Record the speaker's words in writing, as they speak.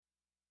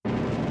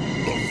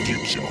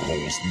future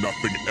holds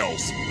nothing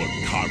else but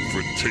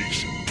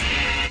confrontation.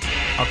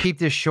 I'll keep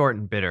this short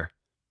and bitter.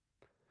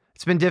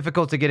 It's been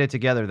difficult to get it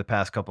together the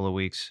past couple of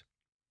weeks.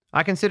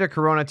 I consider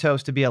Corona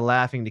Toast to be a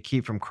laughing to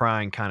keep from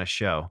crying kind of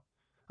show.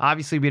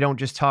 Obviously, we don't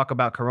just talk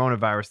about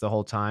coronavirus the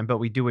whole time, but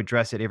we do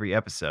address it every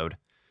episode.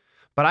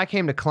 But I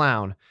came to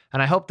clown,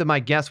 and I hope that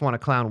my guests want to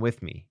clown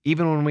with me,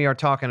 even when we are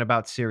talking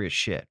about serious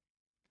shit.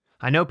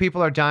 I know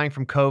people are dying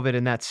from COVID,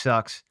 and that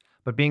sucks,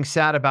 but being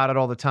sad about it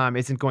all the time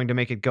isn't going to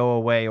make it go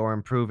away or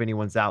improve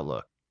anyone's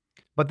outlook.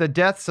 But the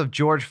deaths of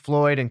George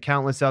Floyd and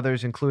countless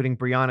others, including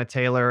Breonna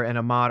Taylor and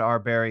Ahmaud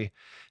Arbery,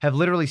 have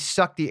literally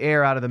sucked the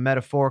air out of the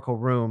metaphorical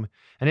room,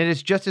 and it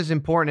is just as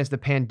important as the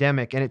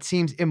pandemic, and it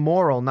seems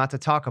immoral not to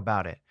talk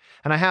about it.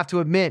 And I have to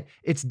admit,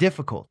 it's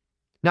difficult.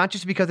 Not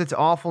just because it's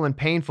awful and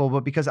painful,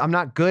 but because I'm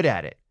not good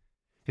at it.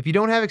 If you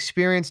don't have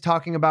experience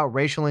talking about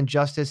racial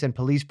injustice and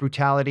police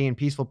brutality and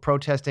peaceful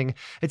protesting,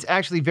 it's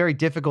actually very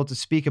difficult to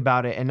speak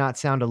about it and not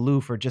sound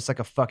aloof or just like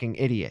a fucking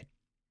idiot.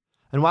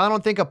 And while I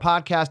don't think a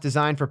podcast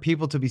designed for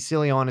people to be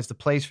silly on is the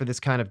place for this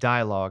kind of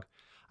dialogue,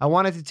 I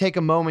wanted to take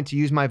a moment to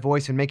use my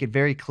voice and make it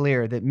very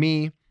clear that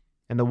me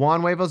and the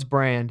Juan Huevos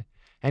brand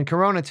and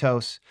Corona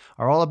Toast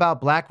are all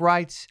about black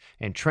rights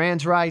and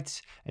trans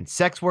rights and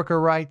sex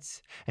worker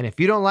rights. And if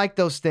you don't like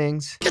those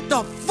things, get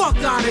the fuck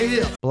out of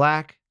here!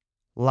 Black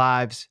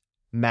lives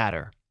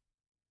matter.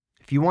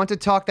 If you want to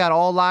talk that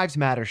all lives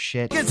matter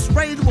shit, get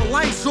sprayed with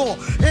Lysol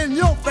in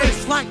your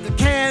face like the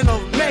can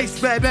of mace,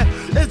 baby.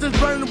 It's just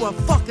burning what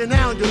fucking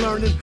now you're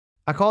learning.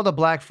 I called a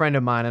black friend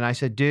of mine and I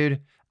said, dude,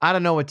 I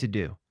don't know what to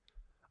do.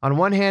 On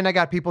one hand, I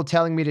got people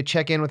telling me to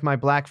check in with my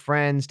black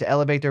friends to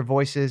elevate their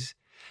voices.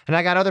 And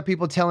I got other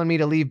people telling me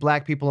to leave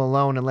black people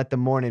alone and let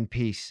them mourn in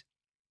peace.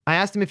 I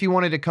asked him if he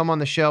wanted to come on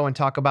the show and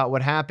talk about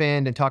what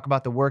happened and talk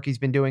about the work he's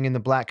been doing in the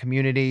black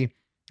community.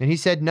 And he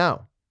said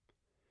no.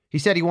 He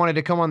said he wanted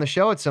to come on the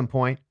show at some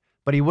point,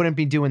 but he wouldn't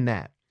be doing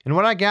that. And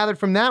what I gathered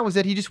from that was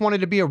that he just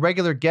wanted to be a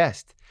regular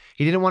guest.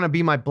 He didn't want to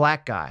be my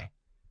black guy.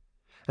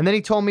 And then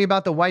he told me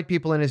about the white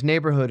people in his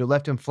neighborhood who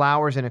left him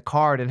flowers and a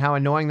card and how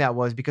annoying that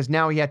was because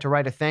now he had to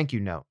write a thank you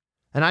note.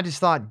 And I just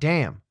thought,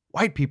 damn,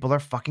 white people are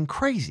fucking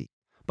crazy.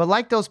 But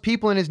like those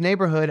people in his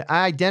neighborhood,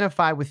 I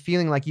identify with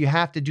feeling like you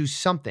have to do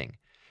something,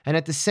 and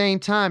at the same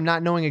time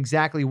not knowing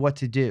exactly what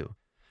to do.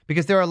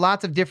 Because there are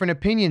lots of different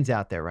opinions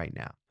out there right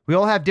now. We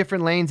all have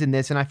different lanes in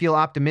this, and I feel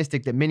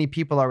optimistic that many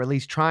people are at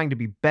least trying to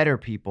be better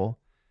people.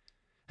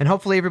 And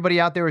hopefully everybody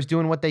out there is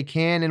doing what they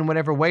can in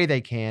whatever way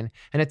they can,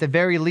 and at the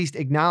very least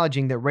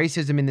acknowledging that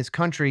racism in this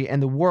country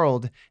and the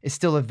world is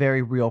still a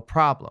very real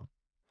problem.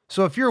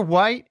 So if you're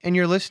white and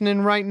you're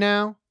listening right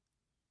now,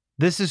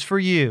 this is for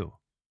you.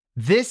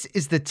 This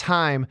is the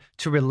time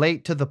to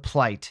relate to the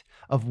plight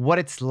of what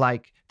it's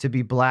like to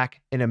be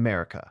black in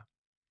America.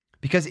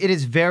 Because it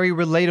is very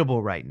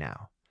relatable right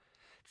now.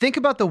 Think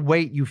about the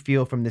weight you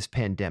feel from this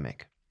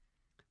pandemic.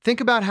 Think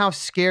about how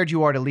scared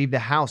you are to leave the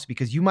house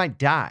because you might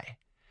die.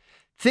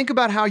 Think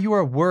about how you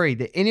are worried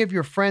that any of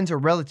your friends or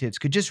relatives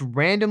could just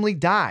randomly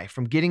die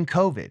from getting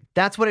COVID.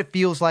 That's what it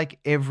feels like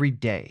every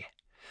day.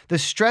 The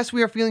stress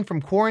we are feeling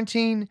from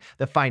quarantine,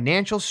 the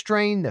financial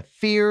strain, the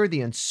fear,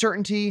 the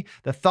uncertainty,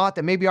 the thought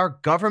that maybe our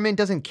government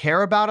doesn't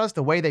care about us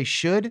the way they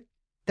should,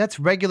 that's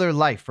regular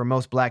life for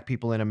most black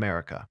people in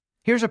America.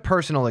 Here's a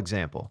personal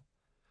example.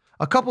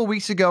 A couple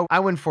weeks ago, I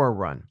went for a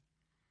run.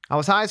 I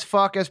was high as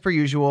fuck as per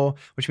usual,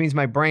 which means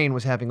my brain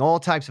was having all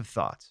types of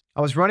thoughts. I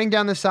was running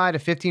down the side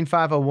of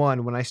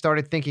 15501 when I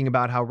started thinking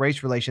about how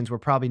race relations were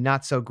probably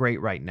not so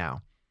great right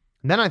now.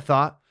 And then I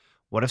thought,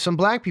 what if some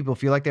black people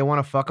feel like they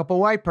want to fuck up a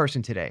white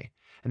person today,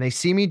 and they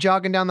see me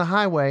jogging down the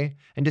highway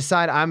and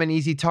decide I'm an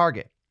easy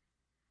target?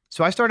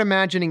 So I start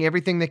imagining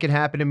everything that could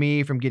happen to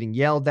me, from getting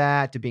yelled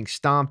at, to being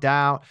stomped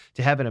out,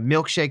 to having a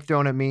milkshake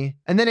thrown at me.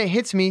 And then it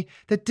hits me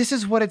that this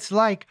is what it's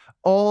like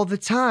all the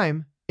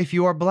time if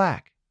you are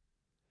black.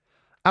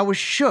 I was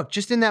shook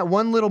just in that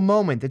one little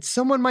moment that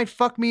someone might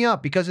fuck me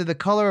up because of the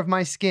color of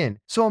my skin.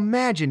 So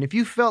imagine if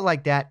you felt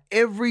like that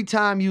every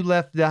time you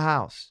left the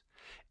house,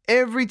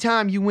 every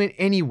time you went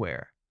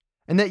anywhere,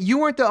 and that you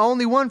weren't the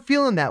only one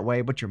feeling that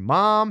way, but your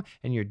mom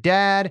and your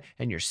dad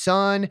and your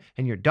son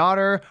and your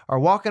daughter are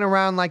walking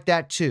around like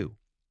that too.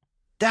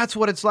 That's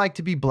what it's like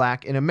to be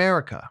black in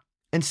America.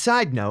 And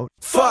side note,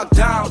 fuck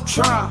Donald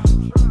Trump.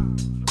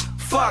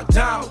 Fuck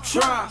Donald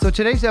Trump. So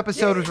today's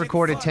episode was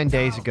recorded 10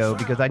 days ago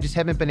because I just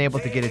haven't been able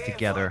to get it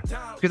together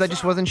because I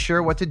just wasn't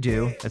sure what to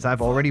do, as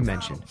I've already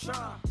mentioned.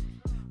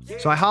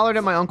 So I hollered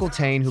at my Uncle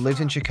Tane, who lives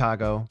in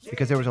Chicago,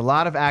 because there was a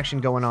lot of action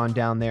going on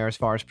down there as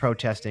far as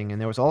protesting,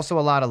 and there was also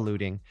a lot of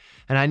looting.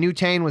 And I knew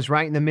Tane was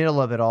right in the middle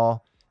of it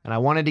all, and I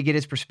wanted to get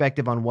his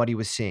perspective on what he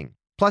was seeing.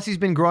 Plus, he's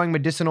been growing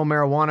medicinal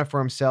marijuana for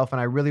himself, and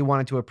I really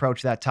wanted to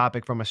approach that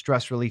topic from a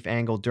stress relief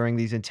angle during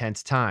these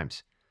intense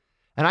times.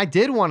 And I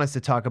did want us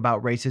to talk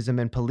about racism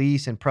and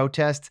police and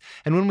protests,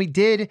 and when we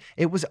did,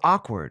 it was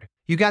awkward.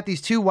 You got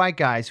these two white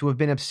guys who have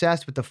been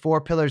obsessed with the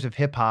four pillars of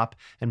hip-hop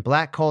and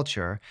black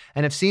culture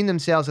and have seen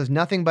themselves as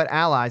nothing but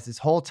allies this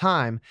whole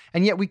time,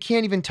 and yet we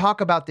can't even talk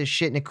about this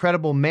shit in a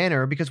credible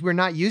manner because we're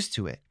not used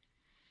to it.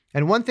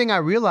 And one thing I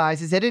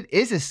realized is that it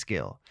is a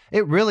skill.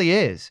 It really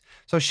is.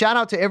 So shout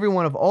out to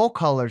everyone of all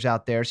colors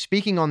out there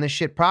speaking on this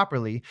shit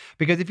properly,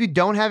 because if you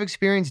don't have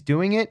experience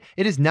doing it,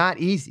 it is not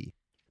easy.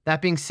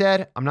 That being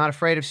said, I'm not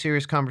afraid of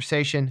serious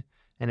conversation,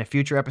 and if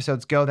future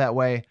episodes go that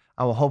way,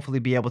 I will hopefully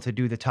be able to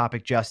do the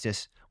topic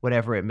justice,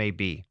 whatever it may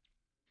be.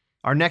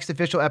 Our next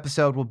official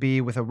episode will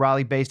be with a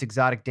Raleigh-based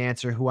exotic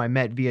dancer who I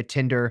met via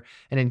Tinder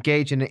and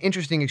engaged in an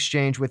interesting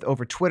exchange with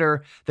over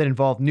Twitter that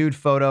involved nude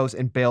photos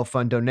and bail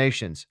fund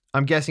donations.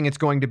 I'm guessing it's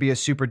going to be a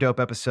super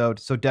dope episode,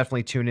 so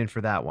definitely tune in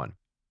for that one.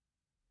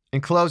 In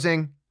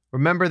closing,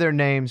 remember their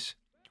names.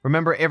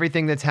 Remember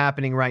everything that's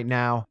happening right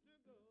now.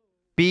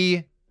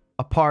 Be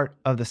a part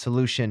of the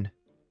solution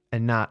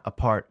and not a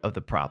part of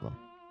the problem.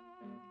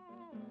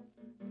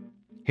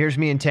 Here's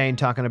me and Tane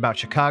talking about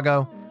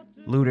Chicago,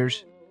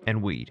 looters,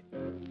 and weed.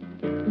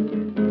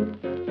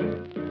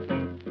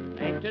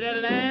 Back to the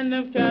land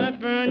of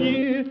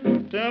California,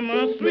 to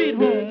my sweet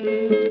home,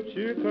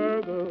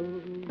 Chicago.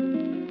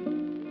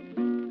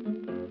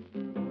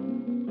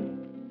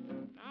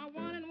 I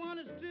one and one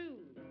is two.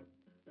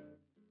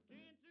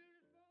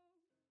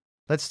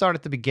 Let's start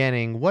at the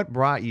beginning. What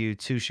brought you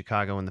to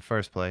Chicago in the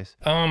first place?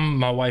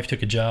 My wife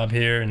took a job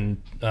here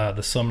in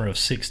the summer of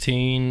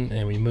 16,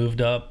 and we moved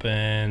up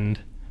and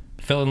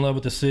fell in love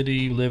with the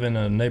city. Live in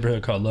a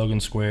neighborhood called Logan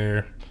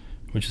Square,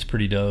 which is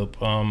pretty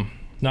dope.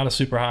 Not a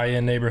super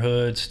high-end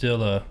neighborhood,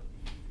 still a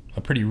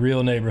pretty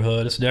real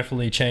neighborhood. It's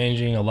definitely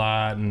changing a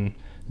lot and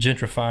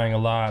gentrifying a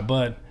lot,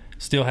 but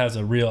still has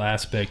a real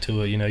aspect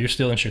to it. You know, you're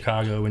still in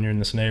Chicago when you're in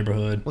this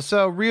neighborhood. Well,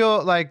 so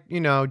real, like, you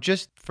know,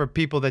 just for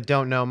people that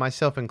don't know,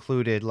 myself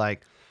included,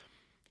 like,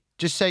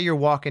 just say you're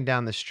walking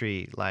down the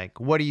street. Like,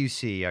 what do you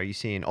see? Are you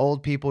seeing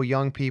old people,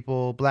 young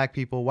people, black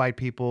people, white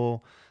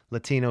people,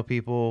 Latino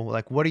people?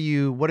 Like, what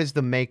is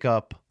the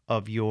makeup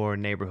of your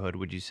neighborhood,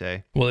 would you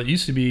say? Well, it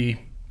used to be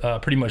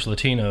pretty much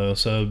Latino,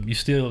 so you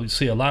still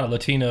see a lot of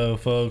Latino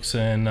folks,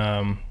 and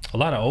a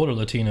lot of older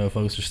Latino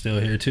folks are still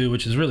here too,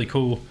 which is really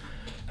cool.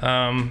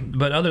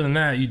 But other than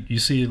that,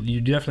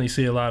 you definitely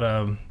see a lot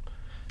of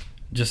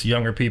just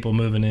younger people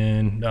moving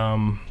in,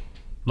 a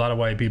lot of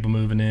white people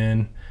moving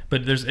in.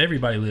 But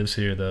everybody lives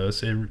here though.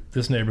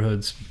 This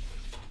neighborhood's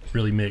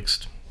really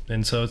mixed,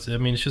 and so it's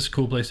just a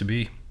cool place to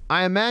be.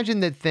 I imagine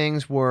that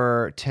things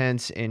were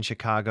tense in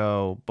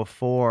Chicago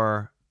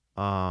before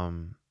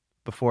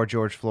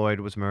George Floyd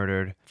was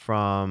murdered,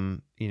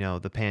 from, you know,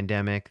 the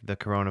pandemic, the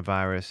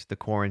coronavirus, the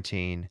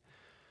quarantine.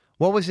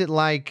 What was it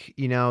like,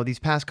 you know, these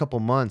past couple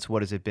months?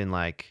 What has it been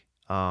like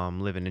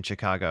living in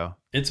Chicago?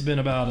 It's been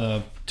about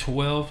a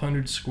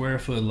 1,200 square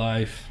foot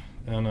life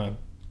in a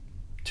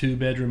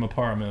 2-bedroom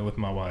apartment with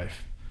my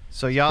wife.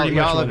 So y'all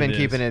have been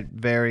keeping it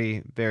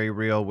very, very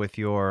real with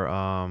your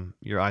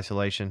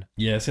isolation.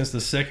 Yeah, since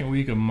the second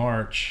week of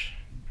March,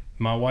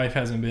 my wife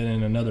hasn't been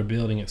in another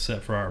building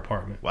except for our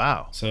apartment.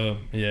 Wow. So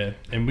yeah,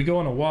 and we go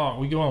on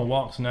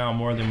walks now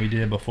more than we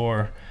did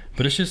before.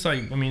 But it's just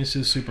like, it's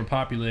just super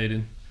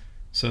populated.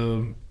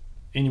 So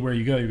anywhere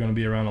you go, you're going to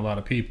be around a lot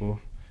of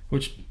people,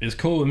 which is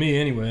cool with me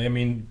anyway.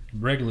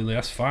 Regularly,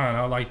 that's fine.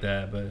 I like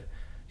that. But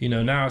you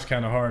know, now it's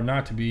kind of hard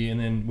not to be. And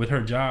then with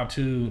her job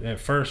too, at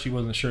first she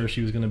wasn't sure if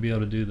she was going to be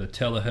able to do the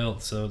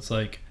telehealth. So it's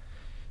like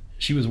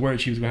she was worried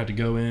she was going to have to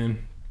go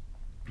in,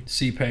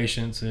 see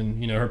patients,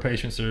 and, you know, her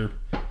patients are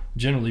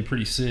generally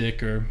pretty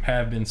sick or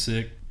have been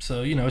sick.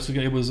 So, you know,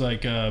 it was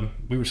like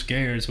we were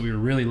scared, so we were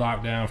really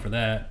locked down for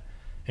that.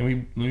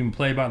 And we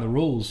play by the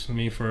rules,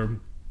 for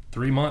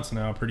 3 months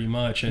now, pretty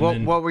much.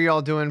 And what were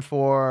y'all doing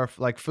for,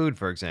 like, food,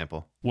 for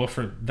example? Well,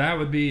 for that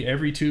would be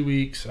every 2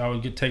 weeks, I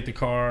would take the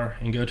car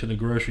and go to the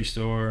grocery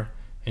store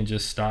and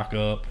just stock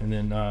up, and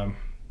then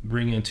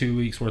bring in 2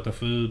 weeks worth of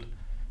food.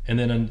 And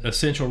then an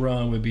essential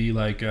run would be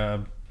like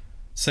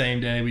same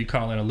day, we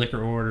call in a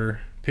liquor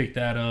order, pick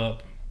that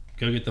up,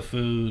 go get the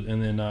food,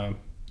 and then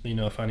you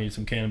know, if I need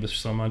some cannabis or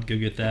something, I'd go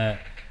get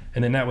that.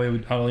 And then that way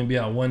I'd only be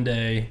out one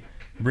day,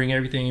 bring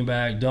everything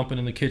back, dump it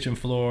in the kitchen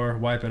floor,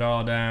 wipe it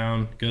all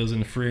down, goes in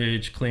the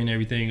fridge, clean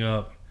everything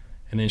up,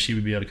 and then she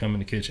would be able to come in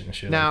the kitchen and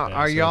shit. Now, like that.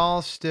 are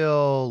y'all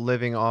still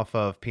living off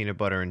of peanut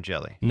butter and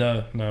jelly?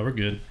 No, we're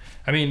good.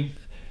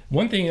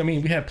 One thing,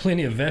 we have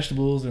plenty of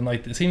vegetables, and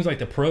like it seems like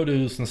the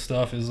produce and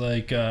stuff is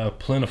like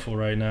plentiful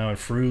right now, and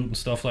fruit and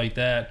stuff like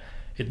that.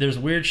 There's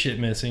weird shit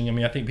missing.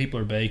 I think people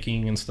are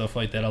baking and stuff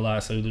like that a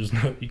lot, so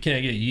you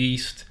can't get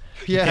yeast.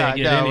 You can't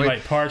get any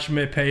like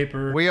parchment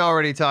paper. We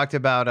already talked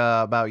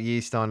about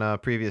yeast on a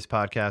previous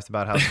podcast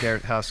about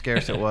how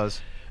scarce it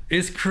was.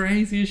 It's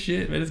crazy as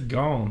shit, man. It's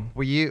gone.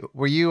 Were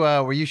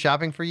you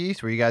shopping for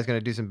yeast? Were you guys gonna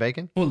do some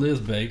baking? Well, Liz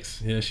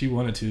bakes. Yeah, she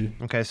wanted to.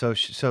 Okay, so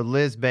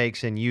Liz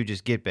bakes and you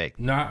just get baked.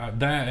 Not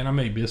that, and I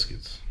make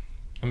biscuits.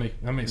 I make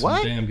some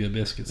What? damn good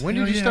biscuits. When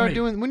did you start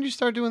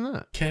doing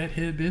that? Cat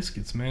head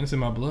biscuits, man. It's in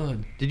my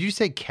blood. Did you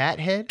say cat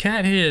head?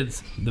 Cat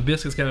heads. The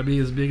biscuits gotta be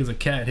as big as a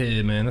cat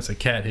head, man. That's a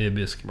cat head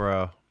biscuit.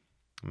 Bro.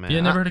 Man.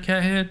 You never heard of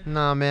cat head?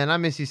 No, man. I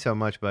miss you so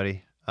much,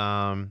 buddy.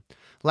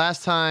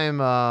 Last time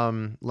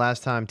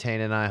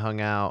Tane and I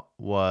hung out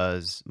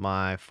was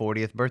my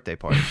 40th birthday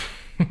party.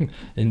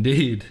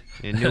 Indeed.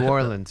 In New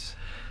Orleans.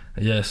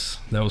 Yes,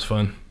 that was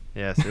fun.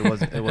 Yes,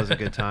 it was a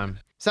good time.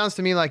 Sounds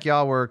to me like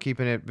y'all were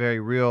keeping it very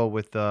real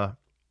with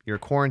your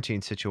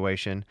quarantine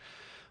situation.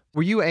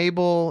 Were you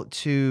able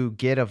to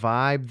get a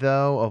vibe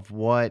though of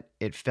what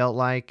it felt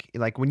like?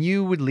 Like when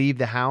you would leave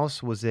the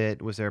house, was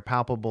there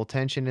palpable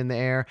tension in the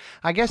air?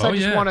 I guess I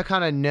just want to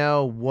kind of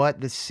know what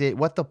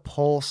the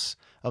pulse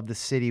of the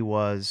city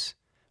was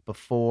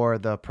before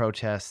the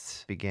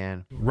protests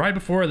began. Right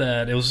before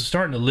that, it was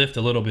starting to lift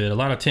a little bit. A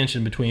lot of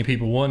tension between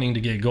people wanting to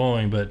get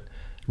going, but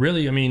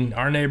really, I mean,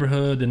 our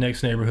neighborhood, the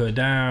next neighborhood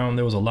down,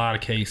 there was a lot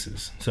of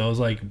cases. So it was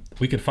like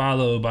we could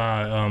follow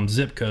by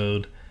zip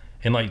code.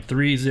 And like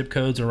 3 zip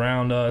codes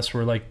around us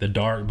were like the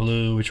dark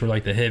blue, which were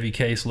like the heavy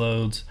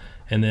caseloads.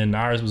 And then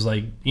ours was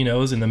like, it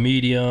was in the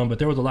medium, but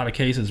there was a lot of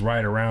cases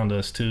right around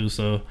us too.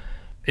 So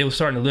it was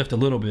starting to lift a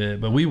little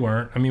bit, but we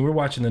weren't. I mean, we're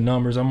watching the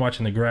numbers. I'm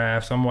watching the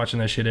graphs. I'm watching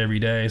that shit every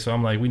day. So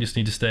I'm like, we just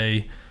need to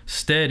stay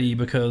steady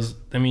because,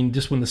 I mean,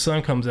 just when the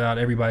sun comes out,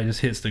 everybody just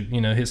hits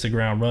the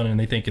ground running and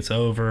they think it's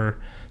over.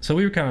 So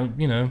we were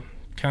kind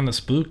of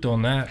spooked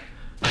on that.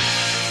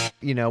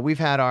 We've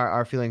had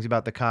our feelings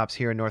about the cops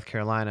here in North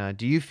Carolina.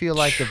 Do you feel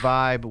like the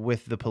vibe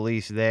with the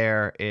police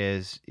there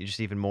is just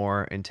even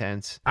more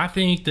intense? I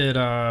think that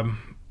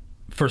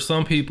for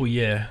some people,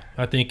 yeah,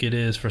 I think it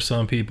is for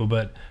some people.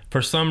 But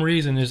for some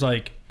reason, it's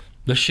like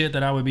the shit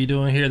that I would be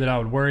doing here that I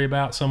would worry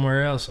about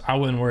somewhere else, I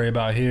wouldn't worry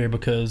about here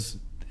because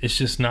it's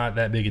just not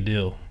that big a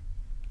deal.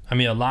 I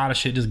mean, a lot of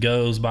shit just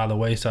goes by the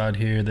wayside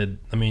here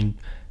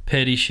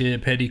petty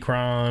shit, petty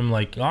crime,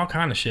 like all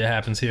kind of shit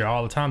happens here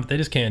all the time that they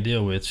just can't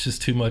deal with. It's just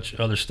too much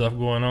other stuff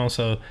going on.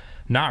 So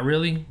not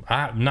really.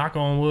 I knock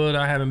on wood,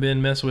 I haven't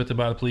been messed with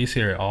by the police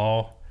here at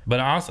all.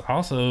 But I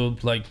also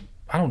like,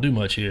 I don't do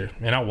much here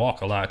and I walk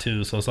a lot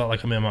too. So it's not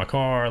like I'm in my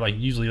car. Like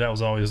usually that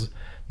was always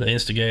the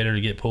instigator to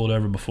get pulled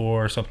over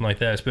before or something like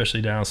that,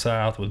 especially down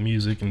south with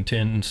music and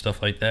tent and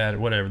stuff like that or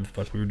whatever the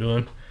fuck we were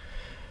doing.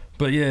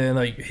 But yeah,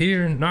 like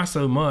here, not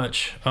so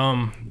much.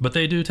 But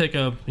they do take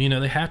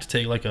they have to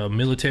take like a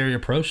military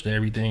approach to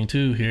everything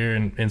too here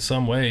in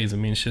some ways. I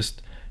mean,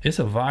 it's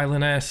a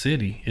violent ass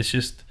city. It's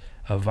just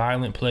a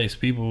violent place.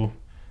 People,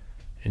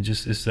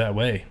 it's that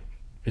way.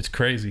 It's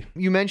crazy.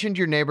 You mentioned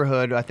your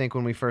neighborhood, I think,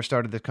 when we first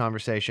started this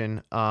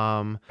conversation.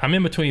 I'm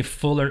in between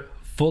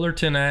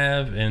Fullerton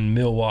Ave and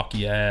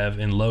Milwaukee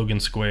Ave and Logan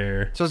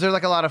Square. So is there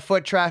like a lot of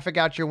foot traffic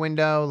out your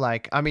window?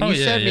 Like, I mean, you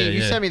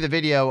sent me the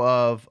video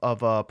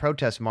of a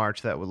protest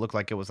march that would look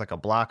like it was like a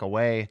block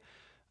away.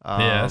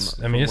 That's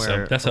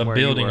a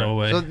building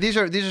away. So these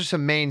are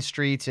some main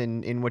streets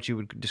in what you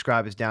would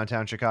describe as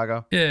downtown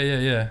Chicago.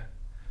 Yeah.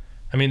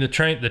 I mean, the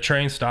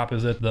train stop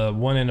is at the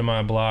one end of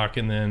my block,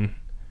 and then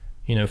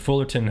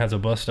Fullerton has a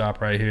bus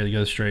stop right here that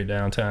goes straight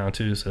downtown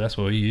too, so that's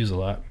what we use a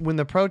lot. When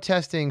the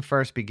protesting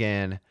first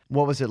began,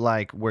 what was it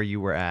like where you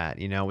were at?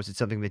 Was it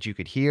something that you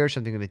could hear,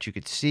 something that you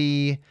could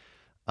see?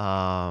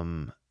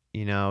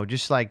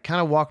 Just like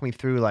kind of walk me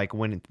through like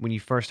when you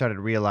first started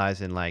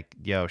realizing like,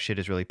 yo, shit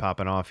is really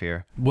popping off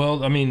here.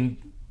 Well, I mean,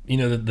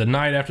 the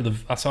night after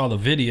I saw the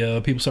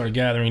video, people started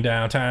gathering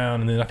downtown,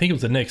 and then I think it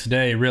was the next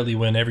day really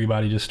when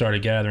everybody just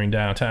started gathering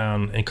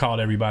downtown and caught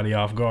everybody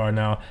off guard.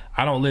 Now,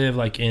 I don't live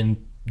like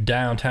in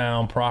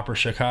downtown proper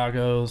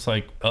Chicago. It's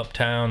like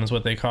uptown is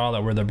what they call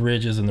it, where the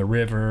bridges and the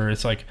river.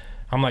 It's like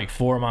I'm like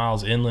 4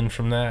 miles inland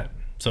from that,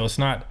 so it's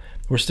not,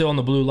 we're still on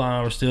the blue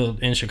line, we're still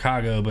in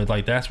Chicago, but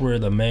like that's where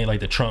the main,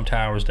 like the Trump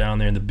Towers down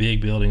there and the big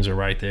buildings are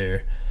right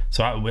there.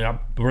 So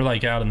we're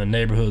like out in the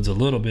neighborhoods a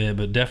little bit,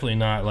 but definitely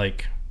not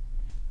like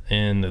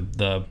in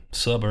the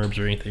suburbs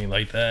or anything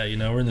like that.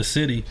 We're in the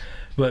city.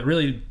 But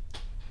really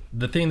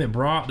the thing that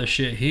brought the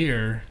shit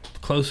here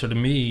closer to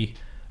me,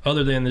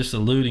 other than just the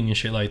looting and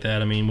shit like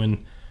that, I mean,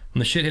 when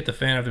the shit hit the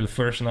fan after the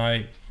first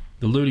night,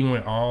 the looting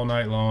went all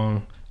night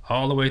long,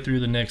 all the way through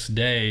the next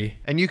day.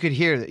 And you could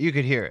hear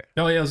it.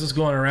 Oh yeah, it was just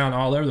going around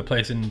all over the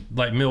place. And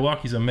like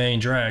Milwaukee's a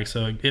main drag,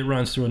 so it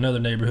runs through another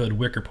neighborhood,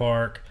 Wicker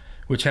Park,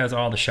 which has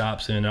all the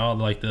shops in, all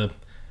like the,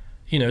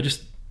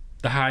 just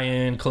the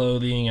high-end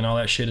clothing and all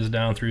that shit is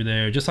down through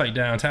there. Just like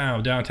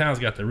downtown. Downtown's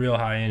got the real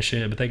high-end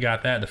shit, but they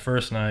got that the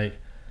first night.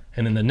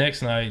 And then the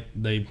next night,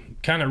 they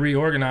kind of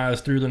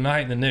reorganized through the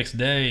night and the next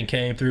day and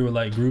came through with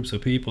like groups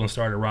of people and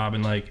started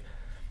robbing like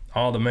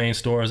all the main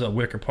stores up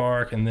Wicker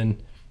Park. And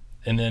then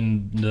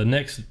the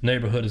next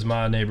neighborhood is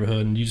my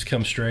neighborhood, and you just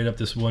come straight up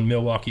this one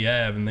Milwaukee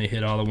Ave and they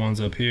hit all the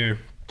ones up here.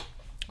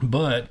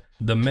 But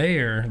the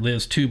mayor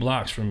lives 2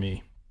 blocks from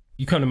me.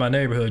 You come to my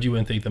neighborhood, you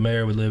wouldn't think the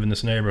mayor would live in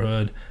this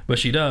neighborhood, but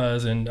she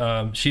does. And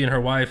she and her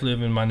wife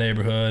live in my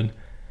neighborhood.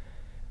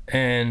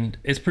 And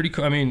it's pretty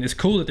cool. I mean, it's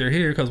cool that they're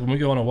here because when we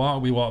go on a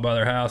walk, we walk by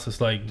their house. It's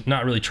like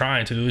not really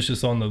trying to. It's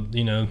just on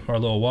the, our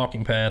little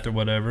walking path or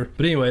whatever.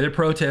 But anyway, they're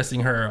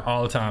protesting her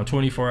all the time,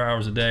 24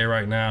 hours a day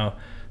right now.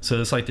 So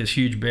it's like this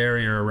huge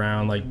barrier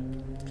around like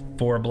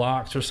 4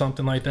 blocks or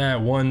something like that.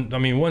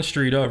 One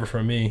street over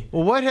from me.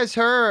 Well, what has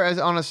her, as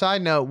on a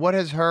side note, what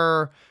has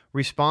her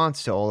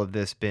response to all of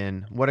this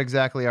been? What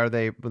exactly are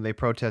they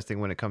protesting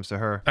when it comes to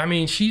her? I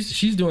mean,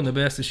 she's doing the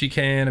best that she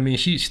can. I mean,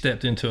 she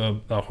stepped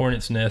into a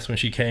hornet's nest when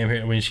she came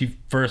here, when she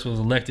first was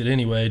elected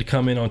anyway, to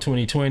come in on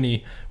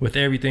 2020 with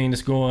everything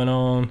that's going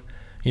on,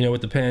 you know,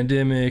 with the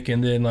pandemic.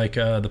 And then like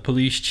the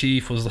police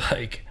chief was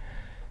like,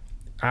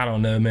 I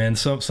don't know, man,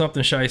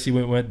 something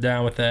shicey went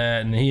down with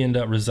that, and he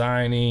ended up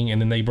resigning.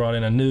 And then they brought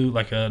in a new,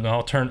 like an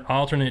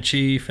alternate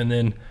chief, and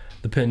then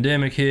the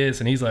pandemic hits,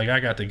 and he's like,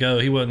 I got to go.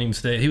 He wasn't even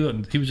stay. He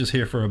was just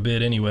here for a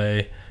bit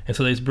anyway. And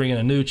so they just bring in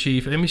a new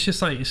chief. I mean, it's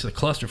just like, it's a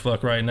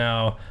clusterfuck right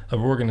now of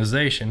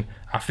organization.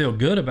 I feel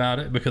good about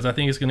it because I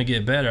think it's going to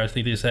get better. I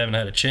think they just haven't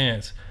had a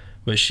chance.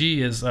 But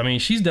she is, I mean,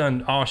 she's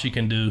done all she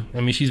can do.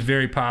 I mean, she's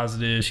very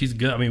positive. She's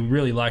good. I mean, we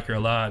really like her a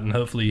lot, and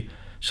hopefully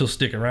she'll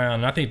stick around.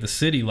 And I think the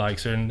city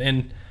likes her.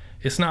 And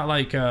it's not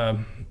like,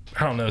 I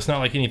don't know, it's not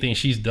like anything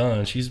she's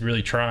done. She's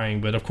really trying.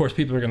 But of course,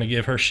 people are going to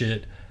give her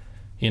shit,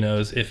 you know,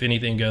 if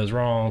anything goes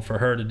wrong, for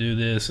her to do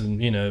this.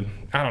 And, you know,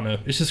 I don't know.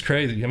 It's just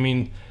crazy. I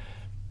mean,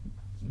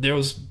 there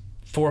was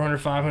 400,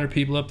 500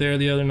 people up there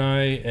the other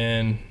night,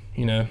 and,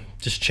 you know,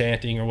 just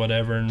chanting or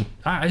whatever. And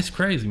it's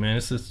crazy, man.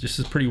 It's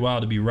just pretty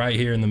wild to be right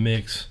here in the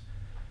mix,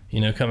 you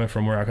know, coming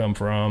from where I come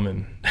from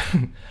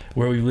and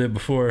where we lived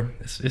before.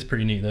 It's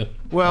pretty neat, though.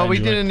 Well, we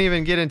didn't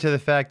even get into the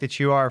fact that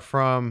you are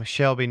from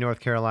Shelby, North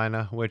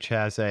Carolina, which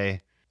has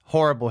a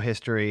horrible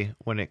history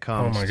when it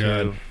comes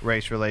to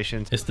race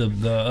relations. It's the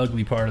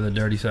ugly part of the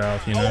dirty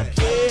South, you know.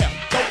 Oh yeah,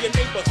 throw your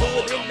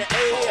neighborhood in the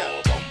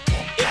air.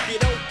 If you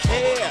don't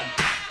care,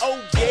 oh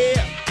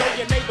yeah, throw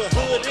your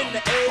neighborhood in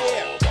the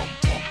air.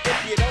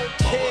 If you don't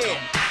care,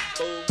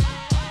 oh.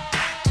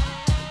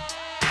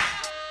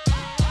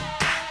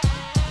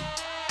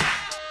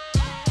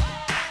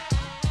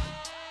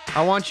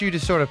 I want you to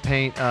sort of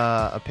paint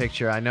a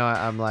picture. I know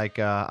I'm like,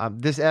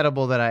 this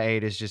edible that I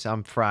ate is just,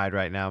 I'm fried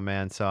right now,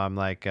 man. So I'm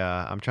like,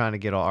 I'm trying to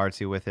get all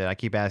artsy with it. I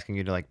keep asking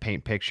you to like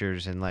paint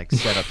pictures and like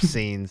set up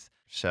scenes.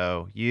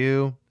 So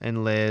you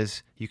and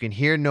Liz, you can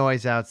hear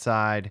noise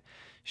outside.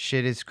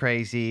 Shit is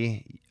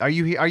crazy. Are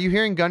you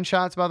hearing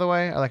gunshots, by the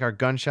way? Like, are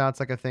gunshots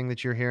like a thing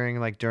that you're hearing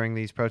like during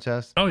these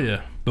protests? Oh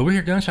yeah, but we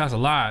hear gunshots a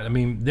lot. I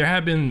mean, there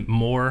have been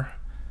more,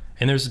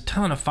 and there's a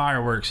ton of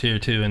fireworks here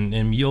too.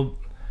 And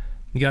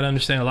you got to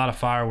understand, a lot of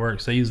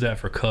fireworks, they use that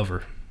for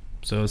cover.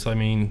 So it's, I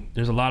mean,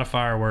 there's a lot of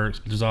fireworks,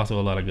 but there's also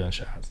a lot of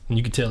gunshots. And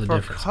you can tell the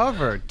difference. For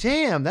cover.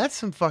 Damn, that's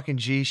some fucking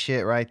G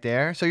shit right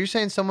there. So you're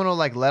saying someone will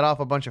like let off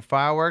a bunch of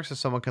fireworks so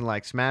someone can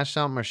like smash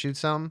something or shoot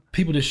something?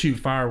 People just shoot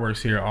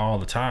fireworks here all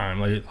the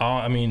time.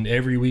 I mean,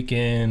 every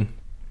weekend,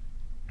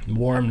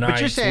 warm nights, but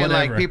you're saying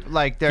whatever. Like people,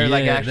 like they're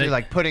like actually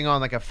like putting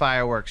on like a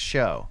fireworks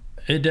show.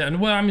 It doesn't.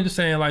 Well, I'm just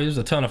saying, like, there's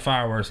a ton of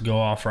fireworks go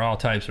off for all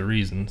types of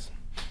reasons.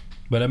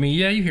 But I mean,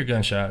 yeah, you hear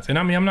gunshots. And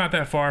I mean, I'm not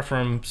that far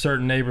from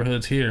certain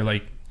neighborhoods here,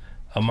 like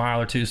a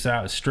mile or two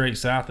straight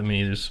south of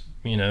me. There's,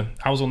 you know,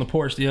 I was on the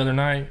porch the other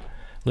night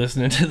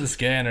listening to the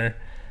scanner,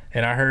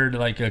 and I heard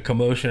like a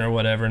commotion or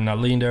whatever, and I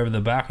leaned over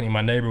the balcony.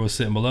 My neighbor was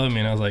sitting below me,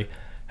 and I was like,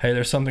 hey,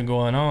 there's something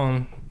going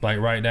on, like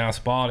right down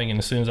Spalding. And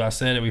as soon as I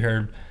said it, we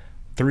heard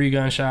 3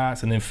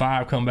 gunshots, and then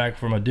 5 come back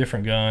from a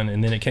different gun,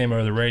 and then it came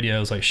over the radio.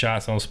 It was like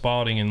shots on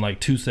Spalding, and like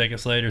 2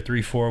 seconds later,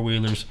 3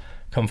 4-wheelers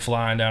come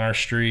flying down our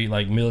street,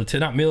 like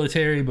not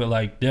military, but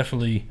like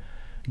definitely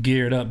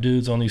geared up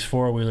dudes on these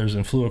 4-wheelers,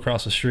 and flew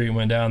across the street and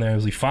went down there.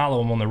 As we follow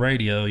them on the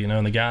radio, you know,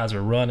 and the guys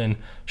are running,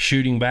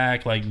 shooting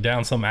back like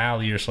down some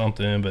alley or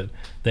something, but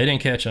they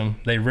didn't catch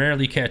them. They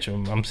rarely catch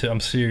them. I'm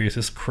serious.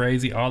 It's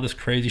crazy. All this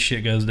crazy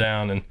shit goes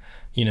down, and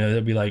you know,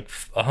 there'll be like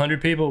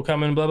 100 people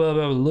coming, blah, blah,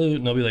 blah, loot,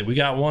 and they'll be like, we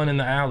got one in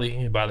the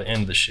alley by the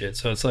end of the shit.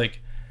 So it's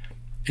like,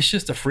 it's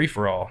just a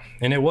free-for-all.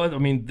 And it was, I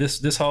mean,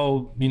 this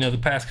whole, you know, the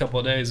past couple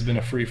of days has been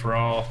a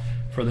free-for-all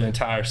for the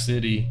entire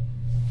city.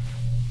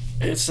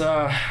 It's,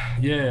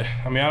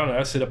 yeah, I mean, I don't know.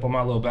 I sit up on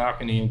my little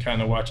balcony and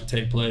kind of watch it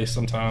take place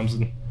sometimes,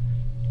 and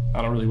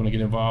I don't really want to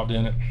get involved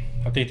in it.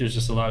 I think there's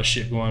just a lot of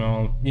shit going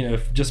on, you know,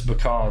 just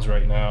because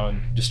right now,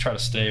 and just try to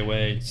stay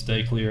away,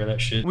 stay clear of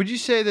that shit. Would you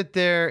say that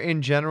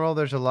in general,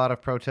 there's a lot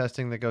of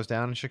protesting that goes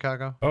down in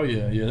Chicago? Oh,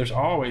 yeah, there's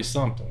always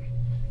something.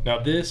 Now,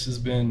 this has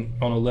been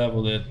on a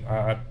level that,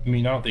 I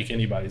mean, I don't think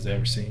anybody's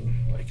ever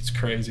seen. Like, it's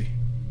crazy.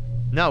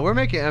 No, we're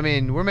making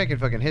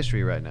fucking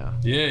history right now.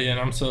 Yeah, and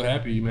I'm so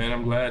happy, man.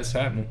 I'm glad it's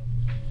happening.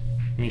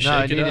 I mean,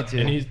 shake it up.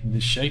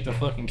 And shake the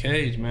fucking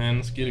cage, man.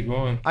 Let's get it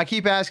going. I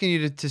keep asking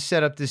you to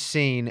set up this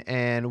scene,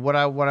 and what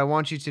I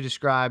want you to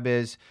describe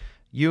is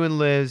you and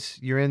Liz,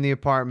 you're in the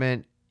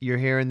apartment, you're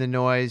hearing the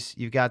noise,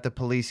 you've got the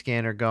police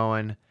scanner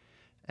going.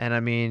 And I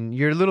mean,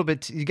 you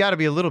got to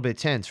be a little bit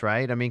tense,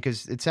 right? I mean,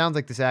 because it sounds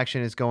like this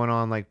action is going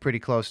on like pretty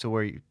close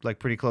to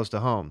pretty close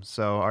to home.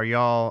 So are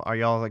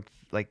y'all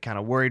like kind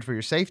of worried for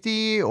your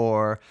safety,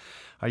 or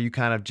are you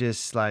kind of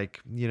just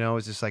like, you know,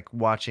 is this like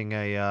watching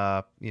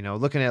a, you know,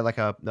 looking at like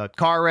a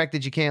car wreck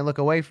that you can't look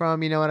away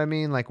from? You know what I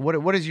mean? Like,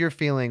 what is your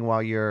feeling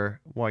while you're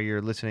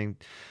listening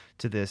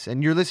to this,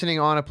 and you're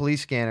listening on a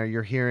police scanner?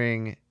 You're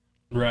hearing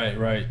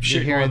Right.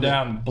 Shit hearing going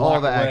down all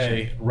block the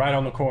away, action. right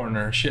on the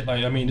corner. Shit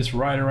like, I mean, just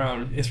right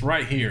around. It's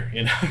right here,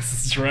 you know.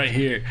 It's right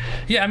here.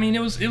 Yeah, I mean, it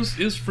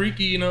was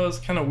freaky, you know. It's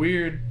kind of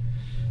weird.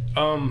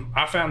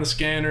 I found the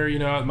scanner, you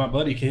know. My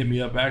buddy hit me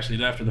up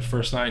actually after the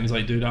first night, and he's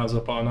like, "Dude, I was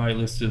up all night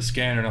listening to the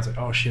scanner," and I was like,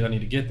 "Oh shit, I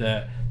need to get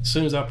that." As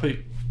soon as I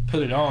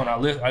put it on,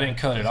 I didn't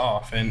cut it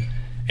off, and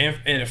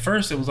at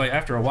first it was like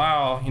after a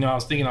while, you know, I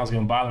was thinking I was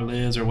gonna bother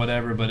Liz or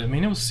whatever, but I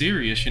mean, it was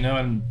serious, you know,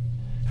 and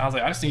I was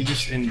like, I just need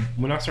to and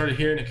when I started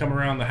hearing it come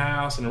around the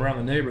house and around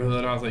the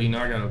neighborhood, I was like, you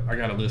know, I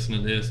gotta listen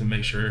to this and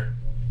make sure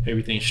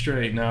everything's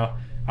straight. Now,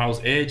 I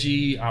was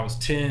edgy, I was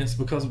tense,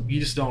 because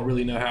you just don't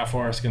really know how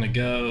far it's gonna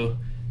go.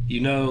 You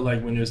know,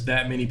 like when there's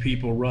that many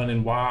people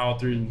running wild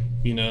through,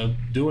 you know,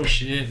 doing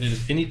shit, and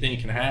anything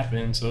can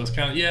happen. So it's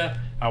kind of, yeah,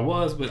 I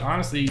was, but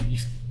honestly,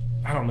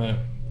 I don't know.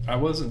 I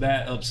wasn't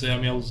that upset. I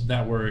mean, I was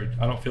that worried.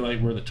 I don't feel like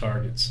we're the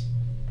targets.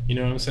 You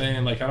know what I'm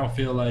saying? Like, I don't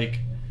feel like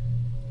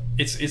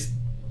it's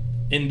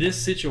in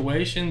this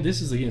situation,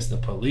 this is against the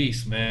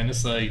police, man.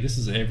 It's like, this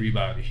is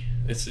everybody.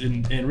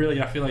 And really,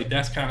 I feel like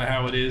that's kind of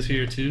how it is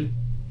here too.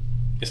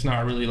 It's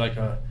not really like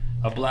a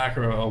black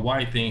or a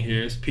white thing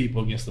here. It's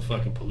people against the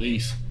fucking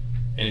police.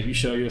 And if you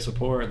show your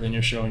support, then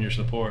you're showing your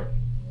support.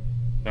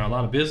 Now, a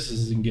lot of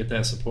businesses didn't get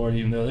that support,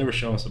 even though they were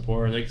showing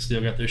support. They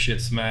still got their shit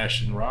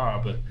smashed and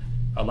robbed. But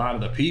a lot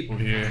of the people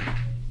here,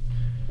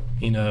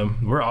 you know,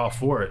 we're all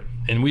for it.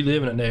 And we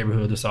live in a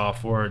neighborhood that's all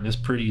for it. And it's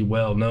pretty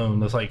well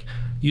known. It's like,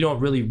 you don't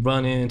really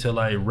run into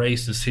like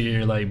racists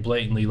here, like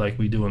blatantly like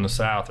we do in the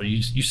South. Or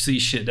you see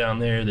shit down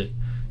there that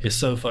is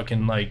so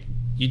fucking like,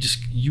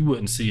 you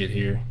wouldn't see it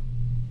here.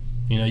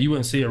 You know, you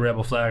wouldn't see a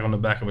rebel flag on the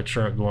back of a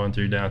truck going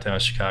through downtown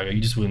Chicago. You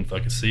just wouldn't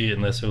fucking see it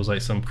unless it was like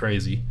some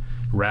crazy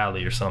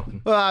rally or something.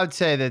 Well, I would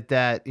say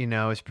that, you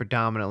know, is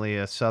predominantly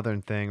a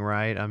Southern thing,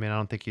 right? I mean, I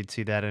don't think you'd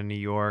see that in New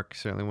York.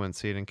 Certainly wouldn't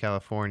see it in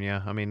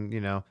California. I mean,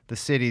 you know, the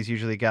cities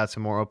usually got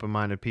some more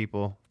open-minded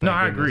people. No,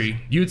 I agree.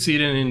 You'd see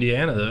it in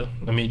Indiana, though.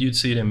 I mean, you'd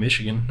see it in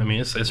Michigan. I mean,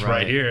 it's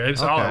right here.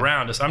 It's all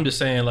around us. I'm just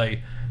saying,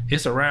 like,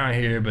 it's around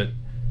here, but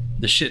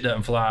the shit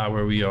doesn't fly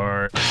where we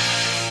are.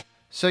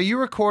 So you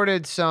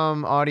recorded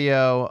some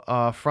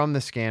audio from the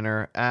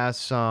scanner as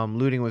some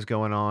looting was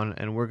going on,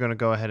 and we're going to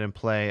go ahead and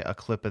play a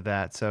clip of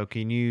that. So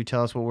can you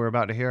tell us what we're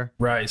about to hear?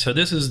 Right. So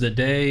this is the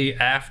day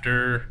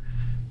after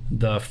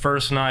the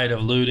first night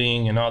of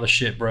looting and all the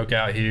shit broke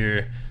out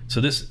here.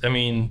 So this, I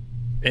mean,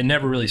 it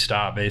never really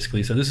stopped,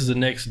 basically. So this is the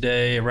next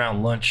day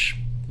around lunch,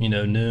 you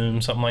know,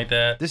 noon, something like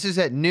that. This is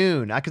at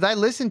noon. Because I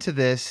listened to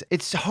this.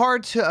 It's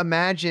hard to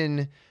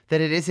imagine that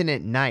it isn't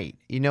at night.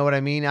 You know what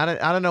I mean?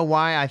 I don't know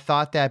why I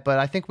thought that, but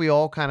I think we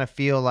all kind of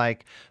feel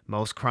like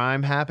most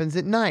crime happens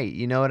at night.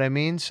 You know what I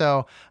mean?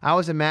 So I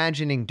was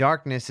imagining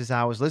darkness as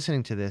I was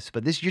listening to this,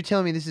 but you're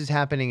telling me this is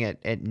happening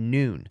at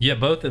noon. Yeah,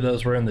 both of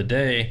those were in the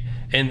day.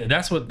 And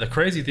that's what the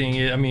crazy thing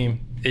is. I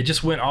mean, it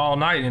just went all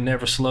night and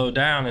never slowed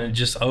down, and it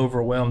just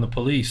overwhelmed the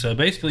police. So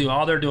basically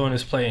all they're doing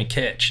is playing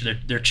catch.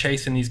 They're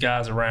chasing these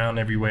guys around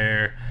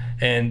everywhere,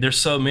 and there's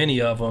so many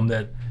of them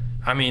that,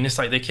 I mean, it's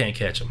like they can't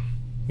catch them.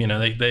 You know,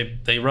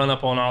 they run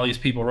up on all these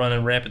people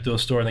running rampant through a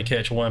store, and they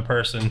catch one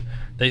person.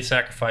 They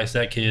sacrifice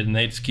that kid, and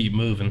they just keep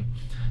moving.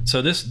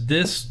 So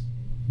this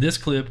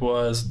clip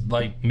was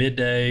like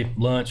midday,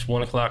 lunch,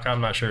 1 o'clock. I'm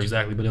not sure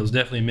exactly, but it was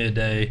definitely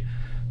midday.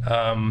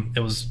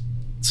 It was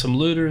some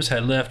looters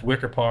had left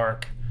Wicker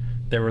Park.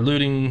 They were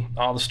looting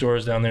all the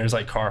stores down there. It's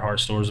like Carhartt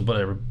stores or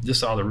whatever.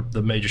 Just all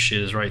the major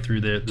shit is right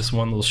through there. This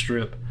one little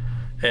strip.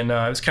 And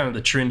it's kind of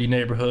the trendy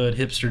neighborhood,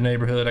 hipster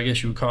neighborhood, I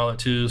guess you would call it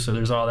too. So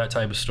there's all that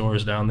type of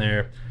stores down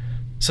there.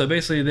 So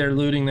basically they're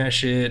looting that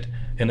shit,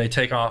 and they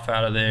take off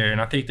out of there. And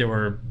I think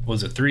there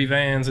was it 3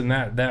 vans in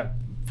that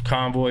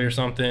convoy or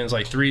something? It's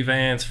like 3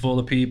 vans full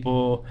of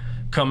people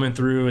coming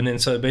through. And then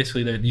so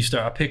basically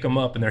I pick them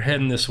up, and they're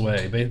heading this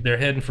way. They're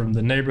heading from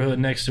the neighborhood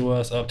next to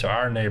us up to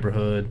our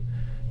neighborhood,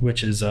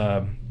 which is,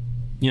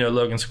 you know,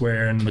 Logan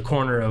Square. And the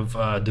corner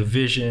of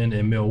Division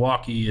and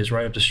Milwaukee is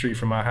right up the street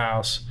from my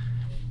house.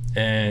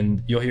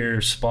 And you'll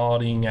hear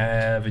Spalding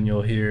Ave, and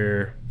you'll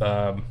hear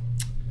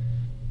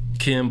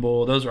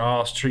Kimball. Those are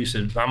all streets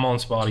that I'm on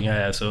Spalding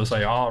Ave, so it's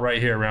like all right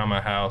here around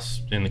my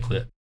house in the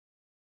clip.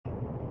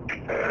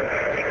 I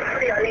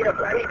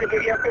need to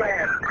give you a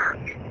plan.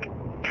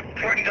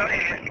 Go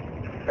ahead.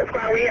 That's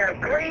why we have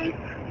 3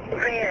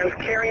 vans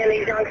carrying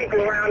these young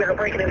people around that are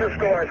breaking into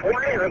stores.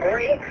 One is a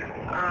green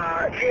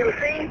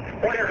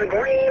GMC, one is a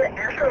green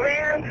Astra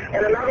van,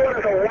 and another one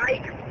is a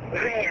white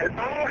van,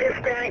 all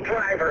Hispanic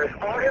drivers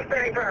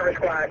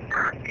squad.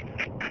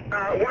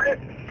 One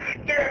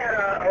kid had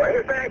a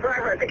Hispanic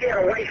driver, I think he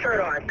had a white shirt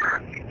on.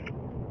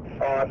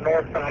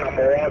 Northbound on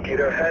Milwaukee,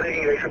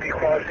 they should be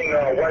crossing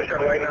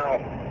Western right now.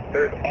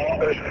 There's 4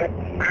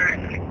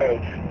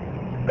 boats.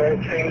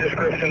 Both same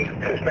descriptions,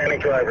 Hispanic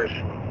drivers.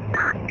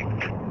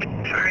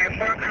 Alright,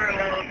 4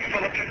 carloads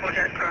full of people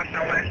just crossed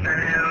on Western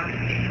now,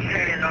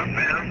 heading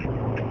northbound.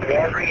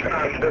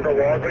 There's a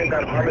Walgreens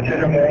on Armitage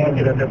and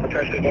Milwaukee that they're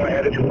potentially going to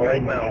head to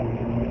right now.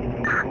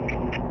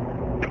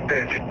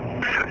 Bitch.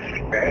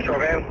 Astro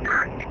van?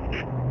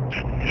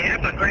 Yeah,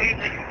 but great.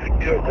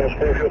 There's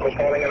 4 vehicles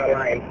falling in a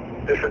line.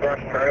 Disregard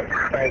for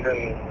signs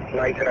and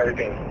lights and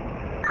everything.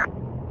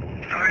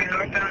 Sorry,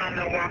 northbound on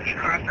Milwaukee,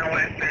 crossing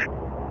west end.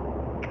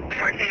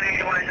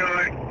 1481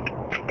 yard.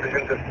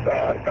 Just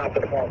stop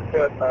at the wrong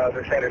foot.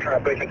 They're saying they're trying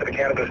to break into the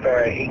cannabis store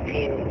at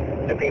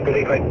 18, I think,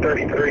 believe like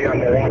 33 on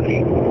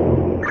Milwaukee.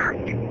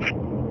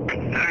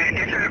 Alright,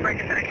 they're trying to break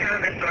into the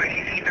cannabis store at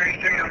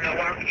 1833 on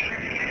Milwaukee.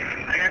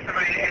 I got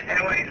somebody to head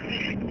that way.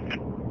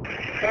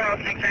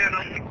 406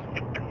 handle.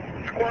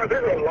 Squad,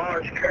 there's a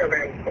large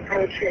caravan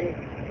approaching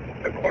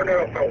the corner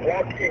of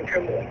Milwaukee and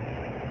Kimball.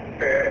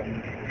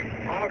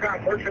 All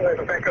got merchandise in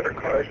the back of their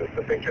cars, just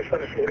that they just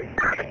finished shooting.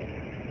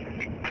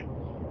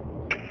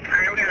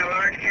 Alright, we got a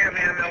large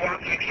caravan,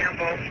 Milwaukee and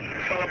Kimball,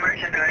 full of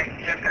merchandise,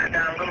 just got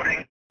done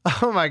loading.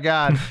 Oh my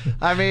God.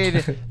 I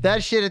mean,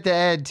 that shit at the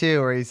end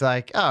too, where he's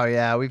like, oh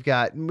yeah, we've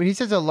got, when he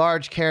says a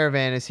large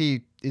caravan, is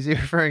he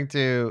referring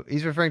to,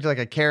 he's referring to like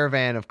a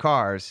caravan of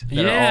cars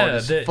that are all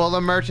just full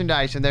of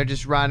merchandise and they're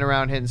just riding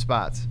around hitting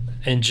spots.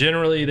 And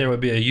generally there would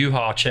be a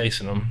U-Haul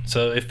chasing them.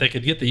 So if they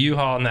could get the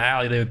U-Haul in the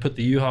alley, they would put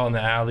the U-Haul in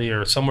the alley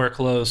or somewhere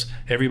close.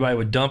 Everybody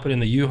would dump it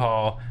in the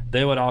U-Haul.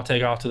 They would all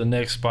take off to the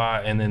next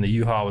spot, and then the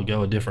U-Haul would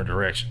go a different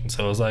direction.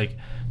 So it was like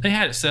they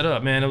had it set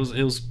up, man. It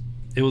was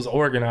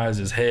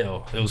organized as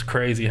hell. It was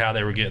crazy how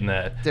they were getting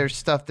that. There's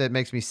stuff that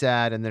makes me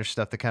sad, and there's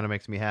stuff that kind of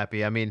makes me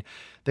happy. I mean,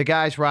 the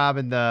guys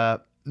robbing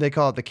they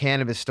call it the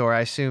cannabis store. I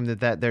assume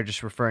that they're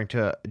just referring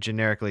to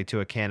generically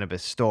to a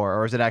cannabis store,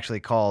 or is it actually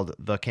called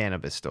the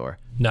cannabis store?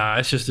 Nah,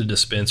 it's just a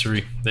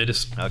dispensary. They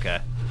just okay.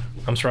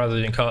 I'm surprised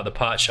they didn't call it the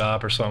pot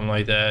shop or something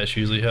like that. It's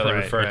usually how they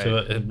refer to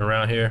it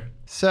around here.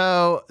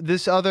 So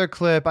this other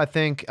clip, I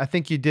think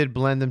you did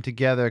blend them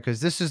together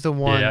because this is the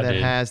one that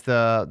has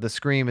the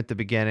scream at the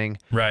beginning,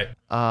 right?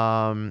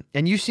 And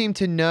you seem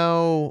to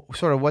know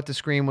sort of what the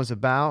scream was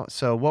about.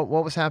 So what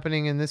was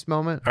happening in this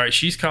moment? All right,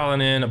 she's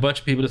calling in. A bunch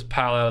of people just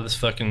pile out of this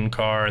fucking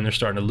car and they're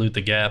starting to loot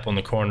the Gap on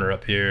the corner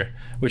up here.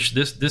 Which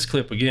this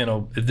clip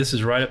again, this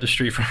is right up the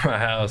street from my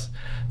house.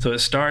 So it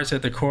starts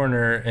at the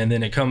corner and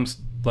then it comes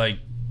like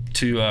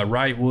to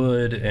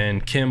Wrightwood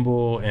and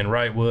Kimball and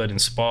Wrightwood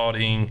and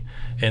Spalding,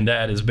 and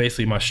that is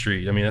basically my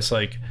street. I mean, it's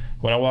like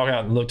when I walk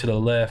out and look to the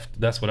left,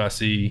 that's what I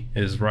see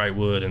is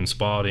Wrightwood and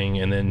Spalding,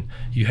 and then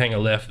you hang a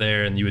left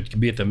there and you would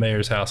be at the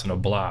mayor's house in a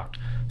block.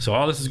 So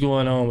all this is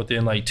going on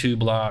within like 2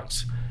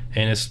 blocks,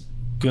 and it's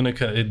gonna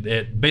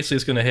basically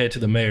it's gonna head to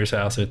the mayor's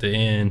house at the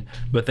end,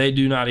 but they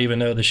do not even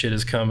know the shit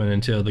is coming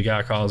until the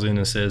guy calls in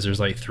and says there's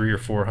like 300 or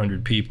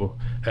 400 people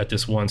at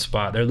this one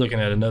spot. They're looking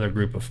at another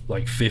group of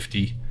like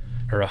 50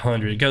 or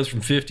 100. It goes from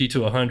 50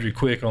 to 100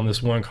 quick on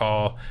this one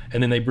call,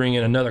 and then they bring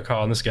in another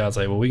call, and this guy's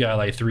like, well, we got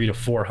like 300 to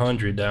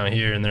 400 down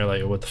here, and they're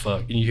like, what the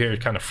fuck? And you hear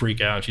it kind of freak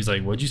out, and she's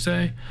like, what'd you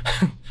say?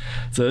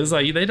 So it's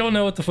like they don't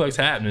know what the fuck's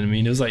happening. I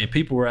mean, it was like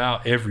people were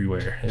out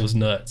everywhere. It was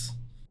nuts.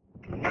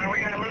 We got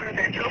a loot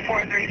at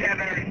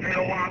 2437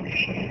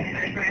 Milwaukee.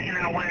 They're smashing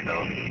out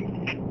windows.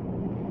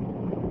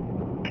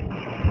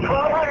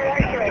 1200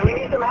 X-ray. We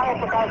need some help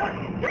because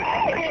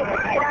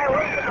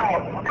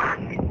 1559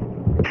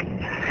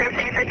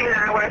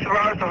 West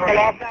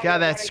Roosevelt. God,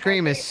 that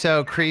scream is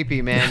so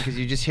creepy, man, because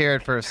you just hear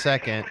it for a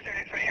second.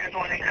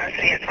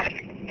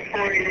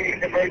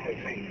 488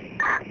 emergency.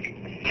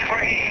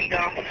 488 go.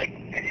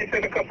 And you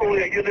sent a couple of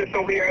units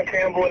over here in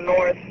Campbell and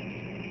North.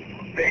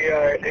 They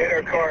hit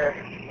our car.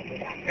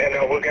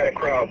 And we got a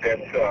crowd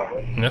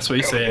and that's what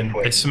he's saying.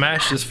 They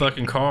smashed this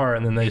fucking car,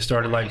 and then they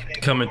started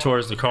like coming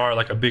towards the car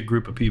like a big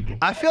group of people.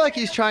 I feel like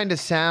he's trying to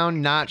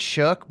sound not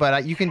shook,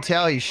 but you can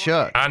tell he's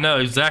shook. I know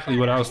exactly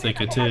what I was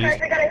thinking too. They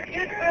got a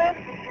huge group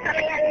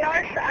coming in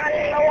north on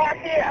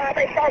Milwaukee.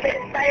 They sold it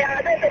by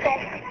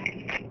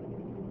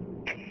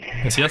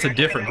And see, that's a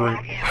different group.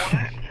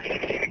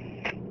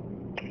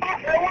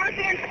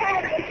 Milwaukee and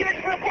Spalding.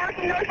 Huge group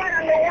walking northbound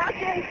on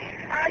Milwaukee.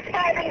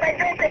 Spalding by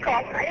Bicycle.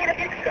 I need a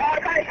few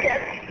cars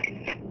here.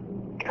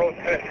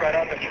 Protest right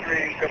on the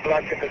street. They're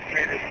blocking the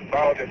street. It's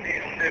about at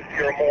least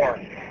 50 or more.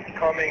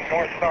 Coming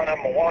northbound on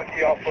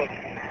Milwaukee off of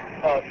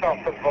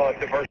south of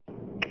Diverse.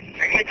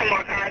 Get some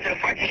more cars in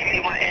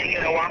 1481 heading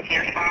to Milwaukee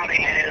and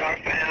Spalding and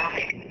northbound.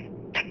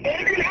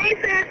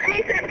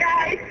 ASAP,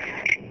 guys.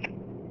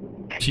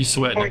 She's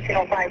sweating.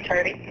 1405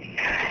 Charlie.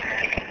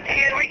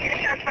 And we're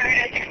getting shots fired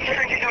at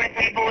 1600 North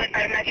Maple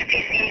by the Metro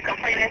PC.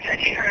 Complainants that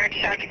she heard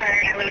shots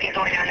fired and looting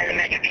going on in the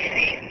Metro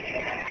PC.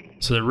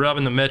 So they're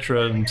robbing the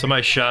Metro, and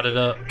somebody shot it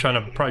up, trying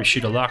to probably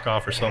shoot a lock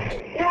off or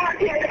something.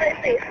 Milwaukee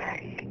University.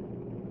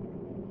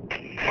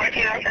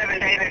 1407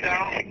 David, go.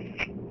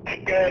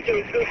 Yeah,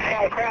 this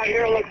small crowd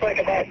here looks like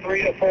about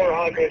 300 to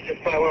 400.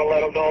 Just might want to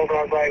let them know over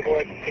on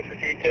Brightwood. Get the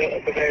detail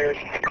of the bears.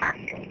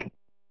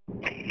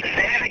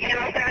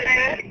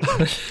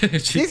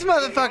 These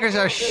motherfuckers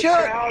are shook.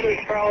 The crowd is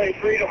probably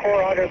 300 to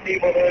 400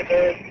 people.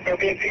 They're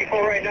being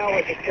peaceful right now.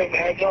 We're just giving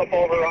heads up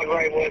over on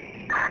Wrightwood.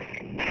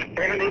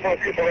 We're going to need more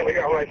people over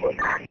here on Wrightwood.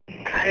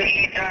 I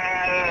need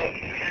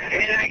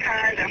midnight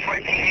cars at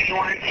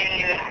 1481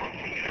 team.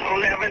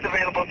 Whoever's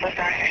available to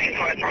start heading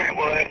towards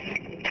Wrightwood.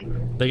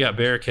 They got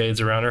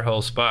barricades around their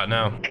whole spot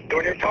now.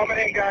 When you're coming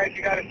in, guys,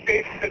 you got to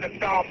stay to the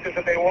south because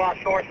if they walk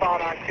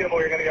northbound on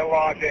Kimball, you're going to get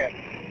logged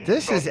in.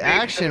 This is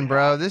action,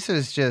 bro. This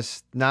is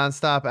just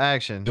nonstop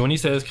action. When he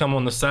says come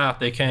on the south,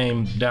 they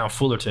came down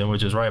Fullerton,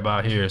 which is right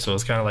by here. So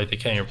it's kind of like they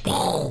came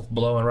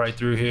blowing right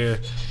through here,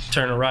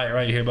 turning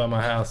right here by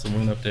my house and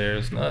went up there.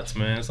 It's nuts,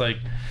 man. It's like,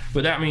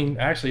 but I mean,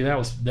 actually that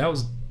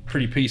was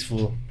pretty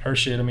peaceful. Her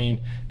shit, I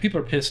mean, people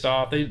are pissed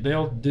off.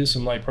 They'll do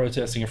some like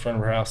protesting in front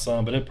of her house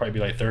some, but it'd probably be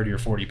like 30 or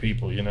 40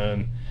 people, you know,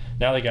 and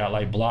now they got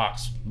like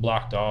blocks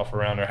blocked off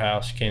around her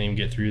house. You can't even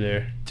get through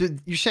there.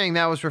 Dude, you're saying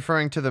that was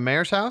referring to the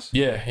mayor's house?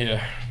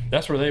 Yeah.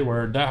 That's where they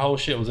were. That whole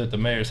shit was at the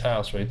mayor's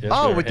house right there.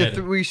 Oh, with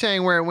were you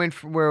saying where it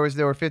went? Where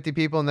there were 50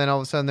 people, and then all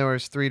of a sudden there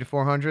was 300 to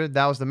 400?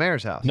 That was the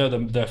mayor's house. No,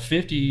 the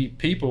 50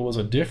 people was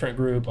a different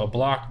group, a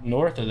block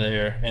north of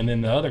there, and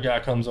then the other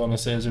guy comes on and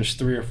says there's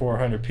 300 or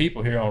 400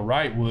 people here on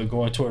Wrightwood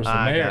going towards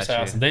the mayor's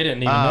house, and they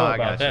didn't even know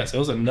about that. So it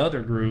was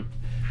another group.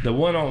 The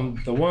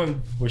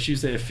one where she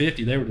said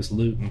 50, they were just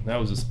looting. That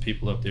was just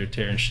people up there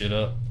tearing shit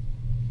up.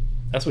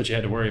 That's what you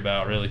had to worry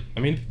about, really. I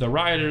mean, the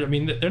rioters, I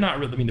mean, they're not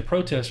really, I mean, the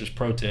protesters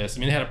protest. I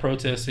mean, they had a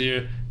protest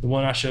here. The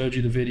one I showed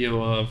you the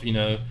video of, you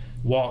know,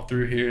 walked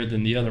through here.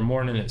 Then the other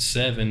morning at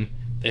 7,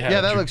 they had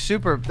that looks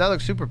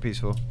super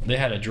peaceful. They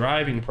had a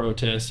driving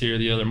protest here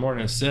the other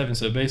morning at 7.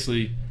 So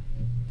basically,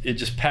 it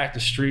just packed the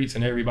streets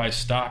and everybody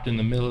stopped in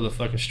the middle of the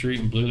fucking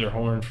street and blew their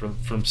horn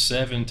from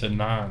 7 to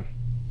 9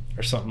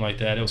 or something like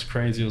that. It was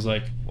crazy. It was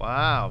like,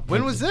 wow.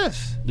 When was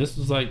this? This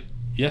was like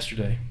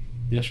yesterday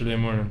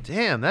morning.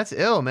 Damn, that's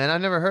ill, man. I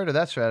never heard of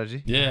that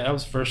strategy. Yeah, that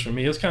was first for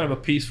me. It was kind of a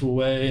peaceful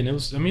way, and it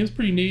was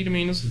pretty neat. I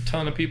mean, there's a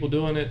ton of people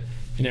doing it,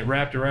 and it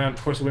wrapped around.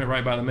 Of course, it went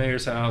right by the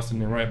mayor's house,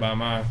 and then right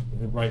by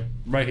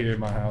right here at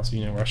my house,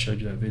 you know, where I showed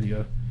you that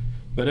video.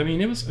 But I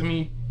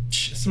mean,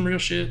 some real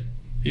shit.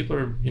 People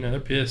are, you know,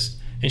 they're pissed.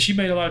 And she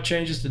made a lot of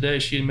changes today.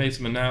 She made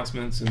some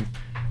announcements, and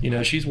you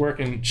know, she's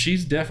working.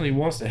 She's definitely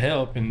wants to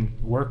help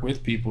and work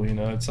with people. You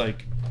know, it's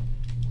like,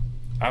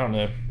 I don't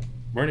know.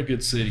 We're in a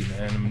good city,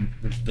 man. I mean,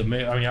 the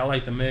mayor. I mean, I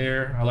like the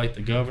mayor. I like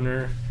the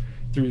governor.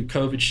 Through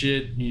COVID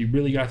shit, you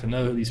really got to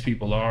know who these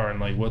people are and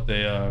like what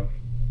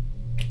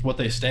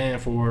they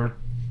stand for,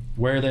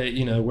 where they.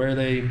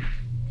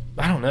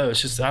 I don't know.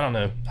 It's just, I don't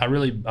know.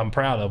 I'm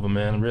proud of them,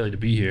 man. Really, to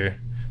be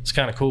here. It's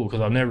kind of cool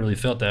because I've never really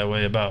felt that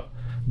way about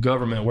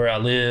government where I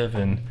live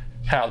and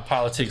how the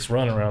politics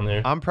run around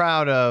there. I'm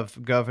proud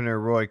of Governor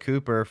Roy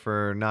Cooper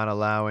for not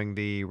allowing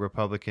the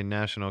Republican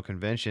National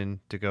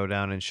Convention to go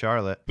down in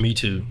Charlotte. Me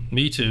too.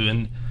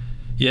 And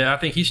yeah, I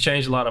think he's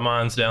changed a lot of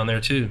minds down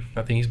there too.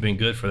 I think he's been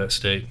good for that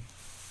state.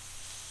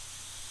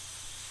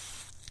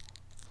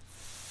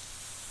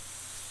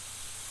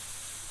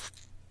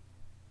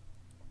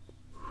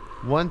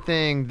 One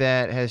thing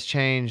that has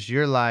changed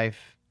your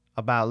life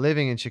about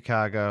living in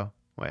Chicago.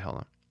 Wait, hold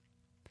on.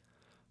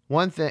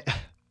 One thing.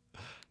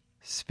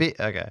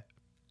 Okay.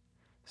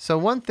 So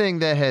one thing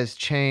that has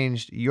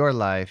changed your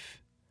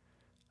life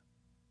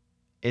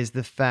is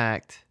the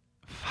fact.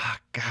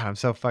 God, I'm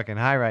so fucking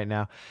high right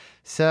now.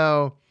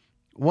 So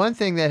one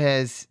thing that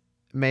has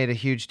made a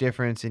huge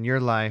difference in your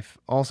life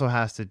also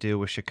has to do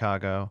with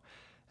Chicago,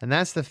 and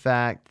that's the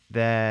fact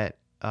that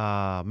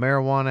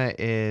marijuana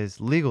is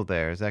legal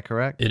there. Is that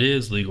correct? It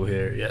is legal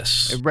here,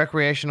 yes.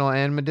 Recreational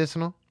and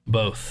medicinal?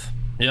 Both.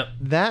 Yep.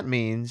 That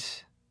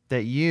means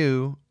that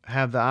you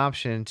have the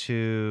option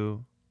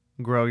to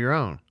grow your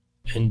own.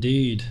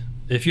 Indeed.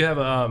 If you have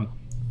a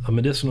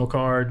medicinal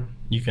card,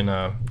 you can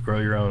grow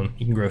your own.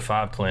 You can grow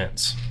 5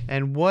 plants.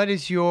 And what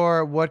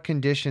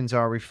conditions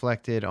are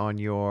reflected on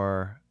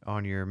your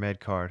med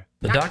card?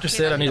 The doctor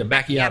said I need a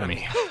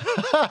backiotomy.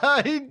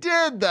 He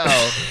did,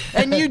 though.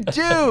 And you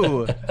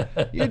do.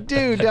 You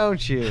do,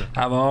 don't you?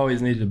 I've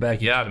always needed a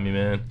backiotomy,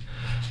 man.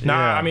 Nah,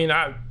 yeah. I mean,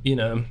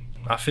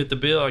 I fit the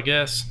bill, I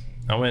guess.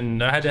 I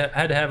had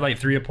to have like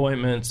 3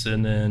 appointments,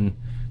 and then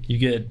you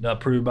get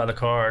approved by the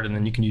card, and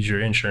then you can use your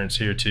insurance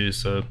here too.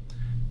 So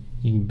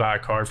you can buy a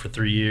card for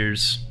 3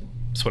 years.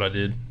 That's what I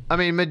did. I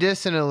mean,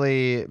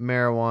 medicinally,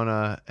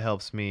 marijuana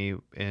helps me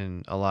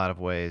in a lot of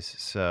ways.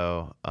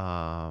 So,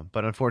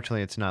 but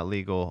unfortunately, it's not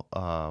legal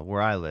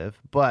where I live.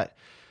 But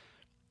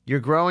you're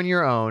growing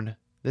your own.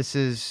 This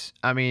is,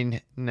 I mean,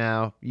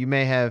 now you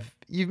may have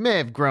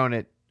grown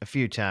it a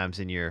few times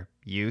in your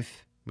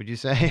youth. Would you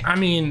say? I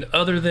mean,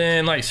 other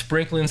than like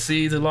sprinkling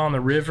seeds along the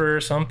river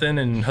or something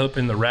and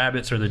hoping the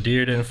rabbits or the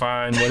deer didn't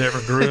find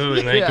whatever grew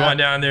and then going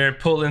down there and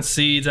pulling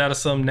seeds out of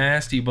some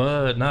nasty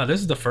bud. No,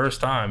 this is the first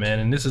time, man.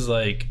 And this is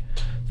like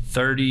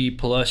 30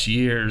 plus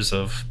years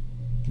of,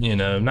 you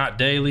know, not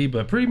daily,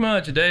 but pretty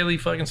much a daily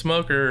fucking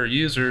smoker or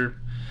user.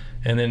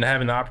 And then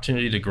having the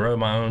opportunity to grow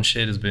my own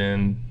shit has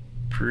been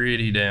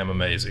pretty damn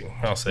amazing.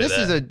 I'll say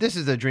that. This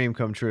is a dream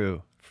come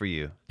true for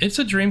you. It's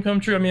a dream come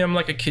true. I mean, I'm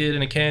like a kid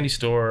in a candy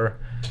store,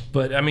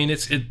 but I mean,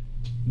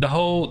 the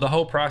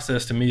whole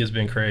process to me has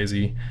been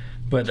crazy,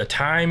 but the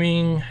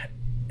timing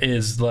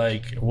is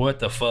like, what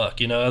the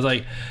fuck, you know? I was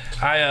like,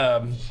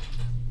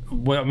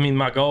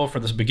 my goal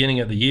for this beginning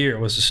of the year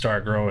was to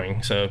start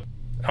growing. So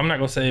I'm not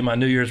gonna say my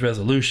New Year's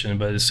resolution,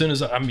 but as soon as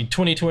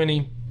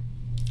 2020,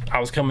 I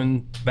was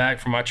coming back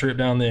from my trip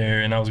down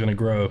there, and I was gonna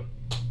grow.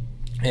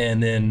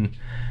 And then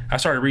I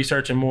started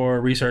researching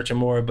more,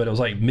 but it was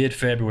like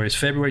mid-February. It's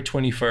February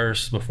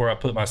 21st before I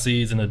put my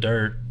seeds in the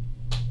dirt.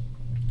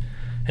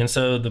 And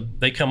so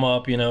they come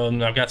up, you know,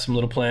 and I've got some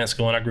little plants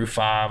going. I grew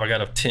 5. I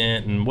got a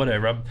tent and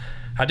whatever.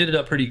 I did it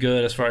up pretty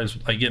good as far as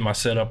like getting my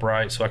setup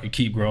right so I could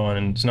keep growing.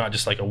 And it's not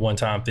just like a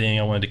one-time thing.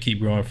 I wanted to keep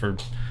growing for,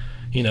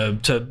 you know,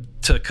 to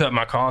cut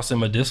my costs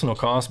and medicinal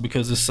costs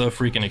because it's so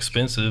freaking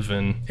expensive.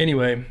 And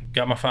anyway,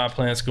 got my 5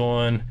 plants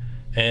going.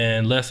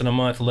 And less than a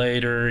month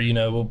later, you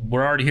know,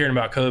 we're already hearing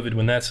about COVID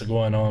when that's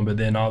going on. But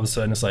then all of a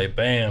sudden it's like,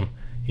 bam,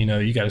 you know,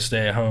 you got to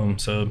stay at home.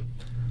 So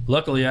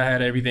luckily I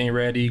had everything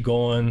ready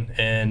going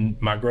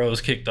and my grows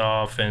kicked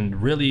off.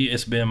 And really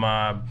it's been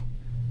my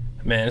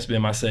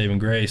saving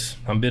grace.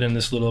 I've been in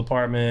this little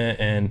apartment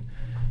and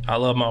I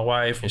love my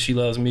wife and she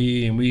loves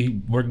me. And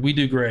we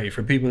do great.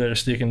 For people that are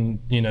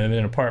sticking, you know, in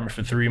an apartment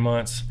for 3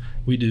 months,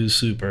 we do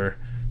super.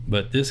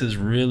 But this is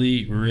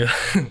really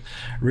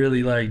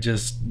like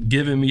just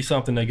giving me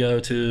something to go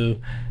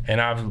to, and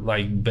I've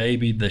like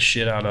babied the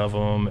shit out of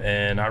them,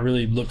 and I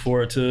really look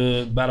forward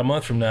to about a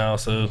month from now.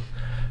 So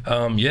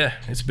yeah,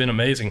 it's been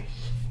amazing.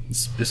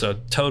 It's a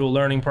total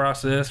learning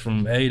process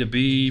from A to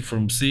B,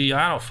 from C.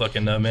 I don't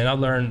fucking know, man. I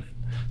learned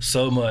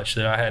so much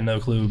that I had no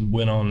clue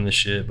went on in this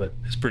shit, but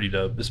it's pretty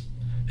dope.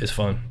 It's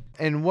fun.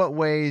 In what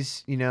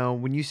ways, you know,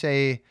 when you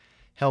say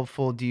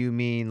helpful, do you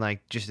mean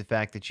like just the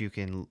fact that you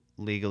can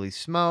legally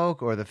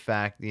smoke, or the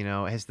fact, you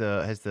know, has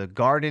the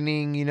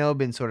gardening, you know,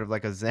 been sort of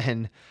like a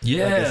zen,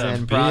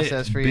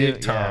 process for you?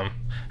 Big time.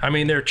 Yeah. I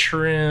mean, they're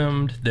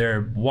trimmed,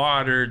 they're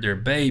watered, they're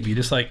babied.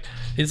 It's like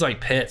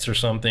pets or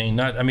something.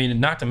 Not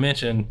to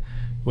mention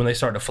when they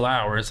start to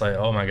flower, it's like,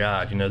 oh my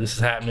God, you know, this is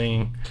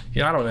happening.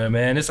 Yeah, I don't know,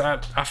 man.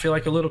 I feel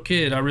like a little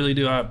kid. I really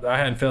do. I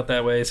hadn't felt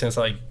that way since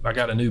like I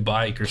got a new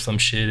bike or some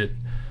shit at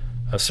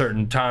a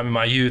certain time in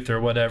my youth or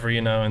whatever,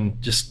 you know,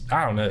 and just,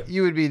 I don't know.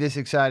 You would be this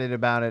excited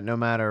about it no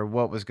matter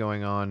what was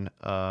going on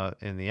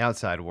in the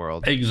outside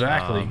world.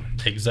 Exactly.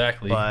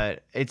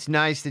 But it's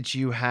nice that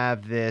you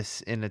have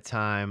this in a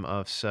time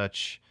of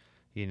such,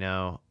 you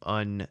know,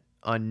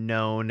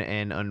 unknown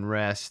and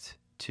unrest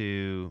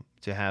to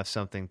have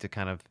something to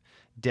kind of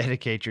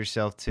dedicate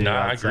yourself to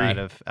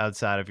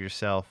outside of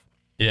yourself.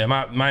 Yeah,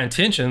 my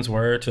intentions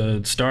were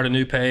to start a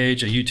new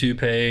page, a YouTube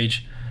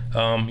page,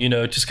 you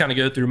know, just kind of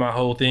go through my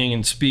whole thing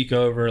and speak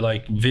over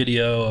like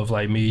video of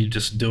like me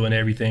just doing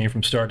everything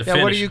from start to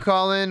finish. What are you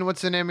calling?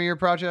 What's the name of your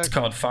project? It's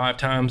called 5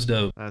 Times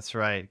Dope. That's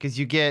right, because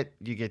you get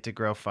to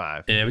grow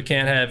 5. Yeah, we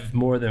can't have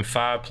more than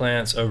 5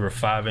 plants over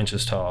 5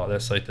 inches tall.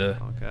 That's like the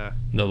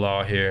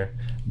law here.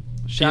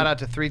 Shout out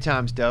to 3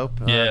 Times Dope.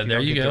 Yeah, there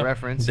you go. The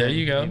reference. There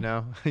you go. You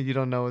know, you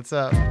don't know what's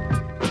up.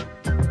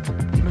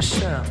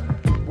 Michelle,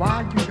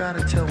 why you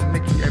gotta tell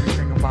Mickey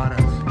everything about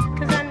us?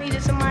 Because I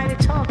needed somebody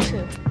to talk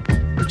to.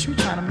 But you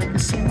trying to make it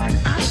seem like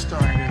I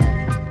started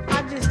it.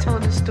 I just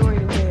told the story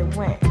the way it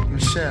went.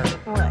 Michelle.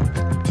 What?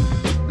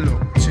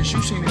 Look, since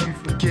you seem to be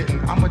forgetting,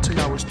 I'm gonna tell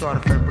y'all what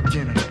started from the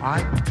beginning,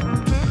 alright?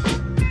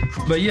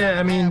 Mm-hmm. But yeah,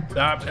 I mean,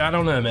 I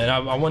don't know, man.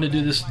 I wanted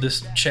to do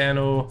this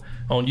channel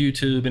on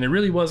YouTube, and it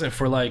really wasn't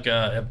for like,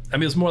 I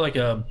mean, it was more like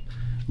a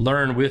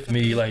learn with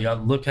me. Like,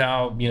 look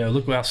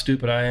how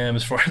stupid I am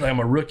as far as like, I'm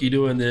a rookie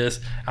doing this.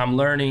 I'm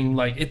learning.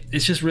 Like,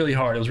 it's just really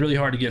hard. It was really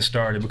hard to get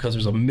started because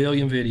there's a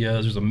million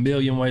videos. There's a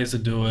million ways to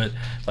do it.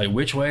 Like,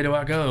 which way do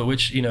I go?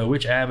 Which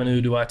avenue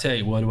do I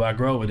take? What do I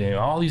grow within?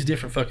 All these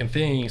different fucking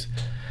things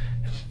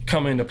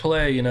come into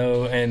play, you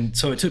know, and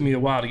so it took me a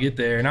while to get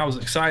there, and I was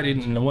excited,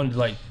 and I wanted to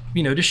like,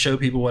 you know, just show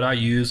people what I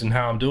use and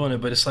how I'm doing it.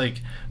 But it's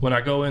like when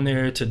I go in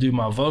there to do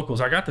my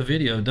vocals, I got the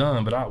video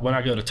done, but when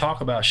I go to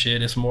talk about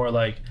shit, it's more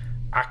like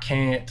I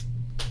can't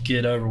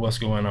get over what's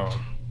going on.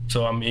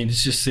 So I mean,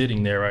 it's just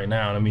sitting there right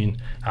now. And I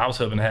mean, I was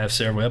hoping to have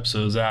several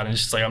episodes out, and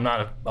it's just like I'm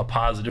not a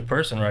positive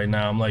person right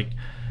now. I'm like,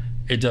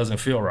 it doesn't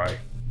feel right.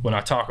 When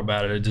I talk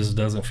about it, it just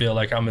doesn't feel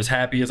like I'm as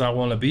happy as I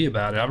want to be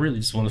about it. I really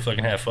just want to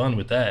fucking have fun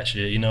with that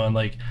shit, you know? And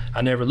like,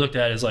 I never looked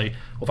at it as like,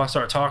 well, if I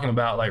start talking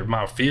about like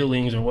my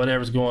feelings or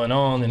whatever's going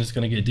on, then it's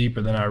going to get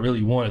deeper than I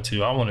really wanted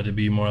to. I wanted to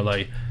be more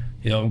like,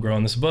 you know, I'm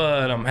growing this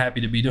bud. I'm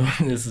happy to be doing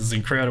this. This is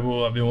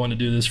incredible. I've been wanting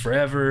to do this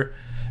forever.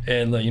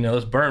 And, you know,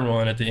 let's burn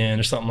one at the end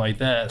or something like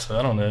that. So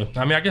I don't know.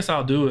 I mean, I guess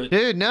I'll do it.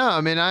 Dude, no,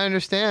 I mean, I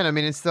understand. I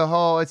mean, it's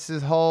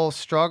this whole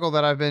struggle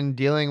that I've been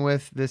dealing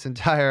with this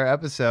entire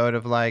episode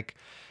of like,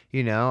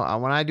 you know,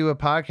 when I do a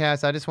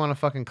podcast, I just want to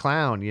fucking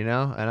clown, you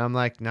know? And I'm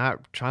like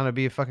not trying to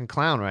be a fucking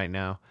clown right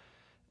now.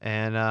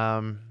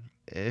 And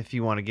if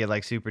you want to get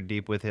like super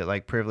deep with it,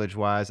 like privilege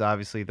wise,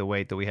 obviously the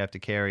weight that we have to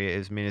carry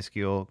is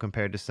minuscule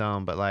compared to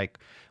some, but like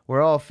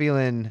we're all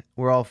feeling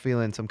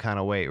some kind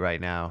of weight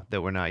right now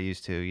that we're not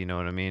used to, you know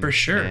what I mean? For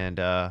sure. And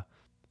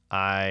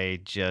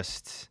I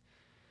just,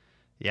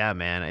 yeah,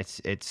 man, I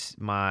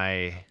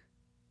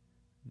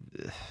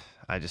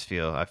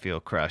feel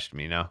crushed,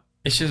 you know?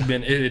 It's just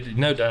been,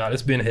 no doubt,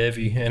 it's been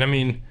heavy. And I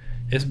mean,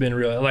 it's been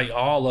real, like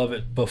all of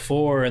it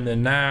before, and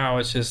then now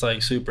it's just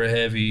like super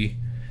heavy.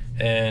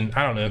 And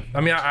I don't know.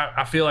 I mean,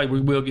 I feel like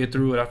we will get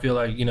through it. I feel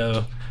like, you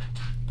know,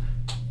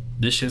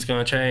 this shit's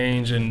gonna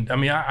change, and I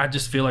mean, I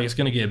just feel like it's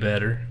gonna get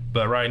better.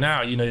 But right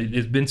now, you know,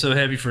 it's been so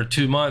heavy for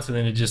 2 months, and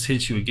then it just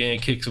hits you again,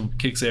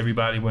 kicks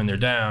everybody when they're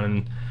down.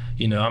 And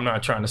you know, I'm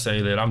not trying to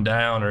say that I'm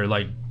down or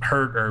like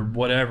hurt or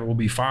whatever. We'll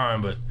be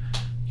fine, but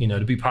you know,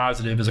 to be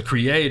positive as a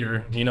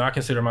creator, you know, I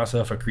consider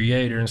myself a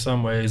creator in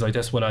some ways. Like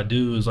that's what I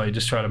do, is like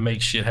just try to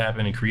make shit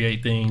happen and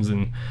create things,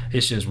 and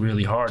it's just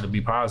really hard to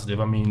be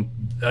positive. I mean,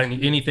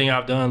 anything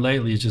I've done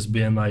lately has just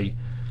been like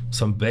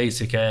some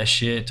basic ass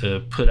shit to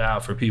put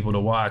out for people to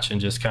watch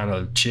and just kind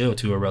of chill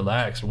to or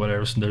relax or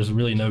whatever. So there's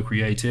really no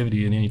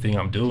creativity in anything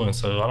I'm doing,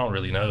 so I don't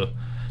really know.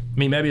 I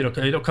mean, maybe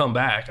it'll come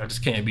back. I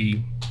just can't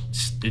be.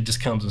 It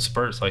just comes in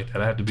spurts like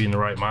that. I have to be in the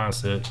right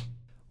mindset.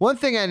 One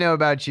thing I know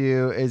about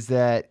you is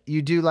that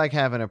you do like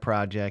having a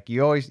project.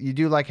 You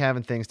do like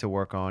having things to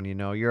work on. You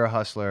know, you're a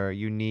hustler.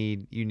 You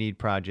need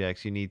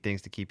projects. You need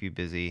things to keep you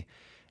busy.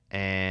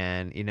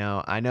 And, you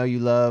know, I know you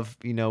love,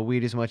 you know,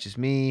 weed as much as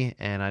me,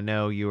 and I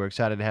know you were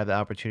excited to have the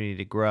opportunity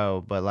to grow,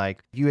 but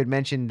like you had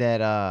mentioned that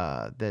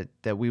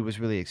that weed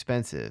was really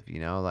expensive, you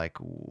know, like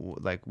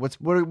what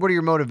are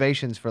your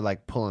motivations for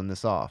like pulling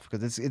this off?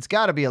 Because it's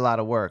got to be a lot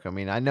of work. I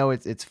mean, I know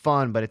it's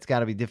fun, but it's got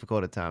to be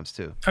difficult at times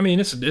too. I mean,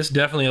 it's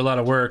definitely a lot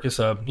of work. It's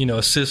a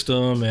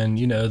system, and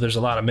you know, there's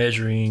a lot of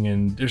measuring,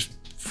 and there's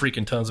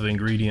freaking tons of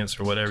ingredients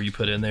or whatever you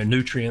put in there,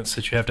 nutrients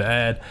that you have to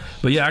add.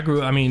 But yeah,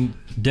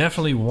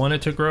 definitely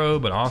wanted to grow,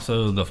 but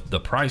also the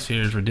price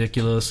here is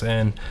ridiculous,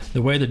 and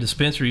the way the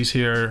dispensaries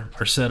here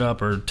are set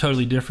up are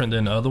totally different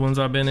than other ones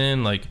I've been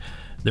in. Like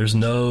there's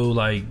no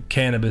like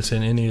cannabis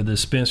in any of the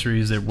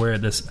dispensaries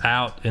that's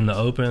out in the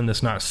open,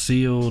 that's not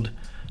sealed,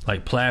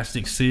 like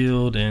plastic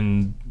sealed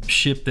and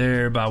shipped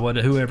there by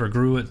whoever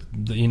grew it,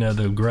 you know,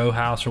 the grow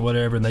house or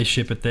whatever, and they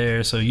ship it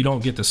there, so you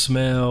don't get to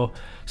smell,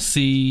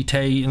 see,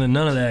 taste, and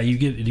none of that. You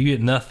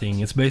get nothing.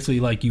 It's basically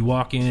like you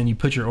walk in, you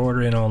put your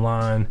order in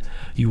online,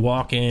 you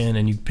walk in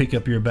and you pick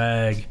up your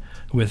bag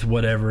with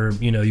whatever,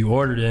 you know, you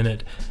ordered in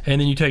it,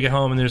 and then you take it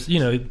home, and there's, you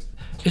know,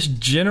 it's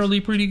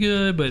generally pretty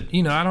good, but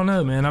you know, I don't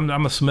know, man.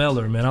 I'm a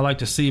smeller, man. I like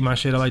to see my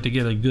shit. I like to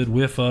get a good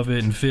whiff of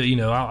it and feel, you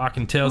know, I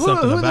can tell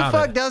something about it. Who the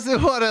fuck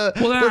doesn't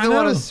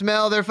want to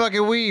smell their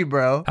fucking weed,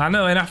 bro? I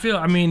know, and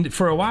I mean,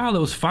 for a while it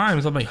was fine.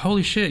 I'm like,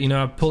 holy shit, you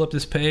know, I pull up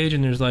this page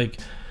and there's like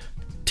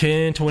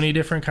 10, 20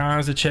 different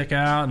kinds to check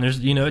out, and there's,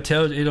 you know,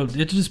 it'll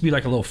just be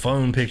like a little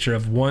phone picture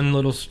of one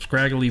little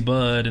scraggly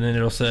bud, and then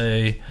it'll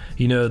say,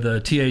 you know,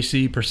 the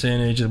THC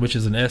percentage, which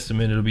is an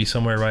estimate. It'll be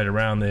somewhere right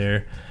around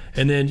there.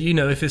 And then, you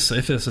know, if it's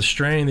a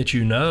strain that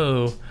you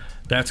know,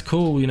 that's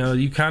cool. You know,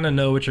 you kind of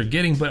know what you're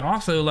getting. But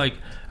also, like,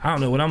 I don't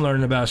know, what I'm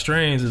learning about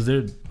strains is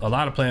a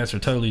lot of plants are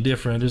totally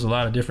different. There's a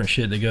lot of different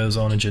shit that goes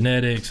on in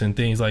genetics and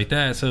things like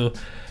that. So,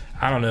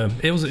 I don't know.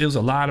 It was a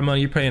lot of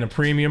money. You're paying a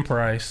premium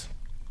price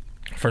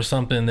for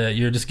something that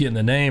you're just getting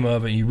the name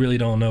of it. And you really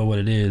don't know what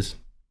it is.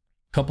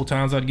 A couple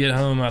times I'd get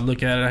home, I'd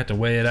look at it, I had to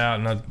weigh it out,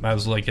 and I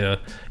was like a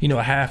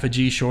half a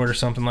G short or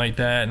something like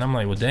that. And I'm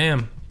like, well,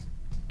 damn.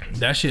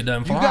 That shit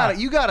doesn't fly.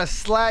 You got a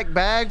slack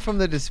bag from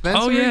the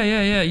dispensary? Oh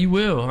yeah, you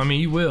will. I mean,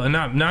 you will. And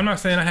now I'm not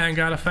saying I hadn't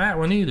got a fat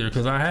one either,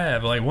 because I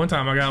have. Like one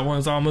time I got one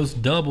that's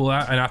almost double,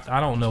 and I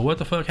don't know what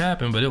the fuck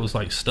happened, but it was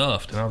like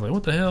stuffed, and I was like,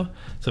 what the hell?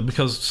 So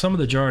because some of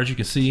the jars you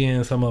can see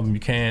in, some of them you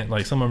can't.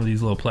 Like some of them are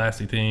these little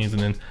plastic things,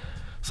 and then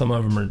some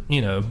of them are,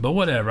 you know. But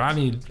whatever. I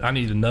need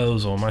a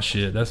nose on my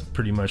shit. That's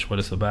pretty much what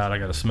it's about. I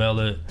got to smell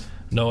it,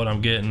 know what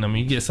I'm getting. I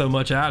mean, you get so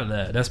much out of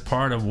that. That's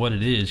part of what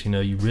it is. You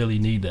know, you really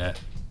need that.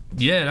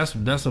 Yeah,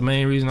 that's the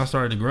main reason I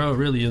started to grow,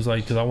 really, is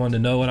like because I wanted to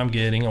know what I'm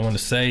getting. I want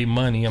to save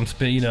money. I'm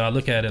spending, you know, I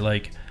look at it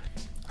like,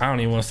 I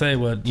don't even want to say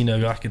what, you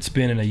know, I could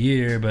spend in a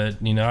year,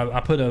 but, you know, I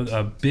put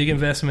a big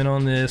investment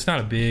on this. Not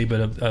a big,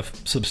 but a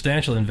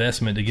substantial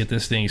investment to get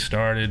this thing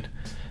started.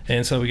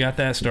 And so we got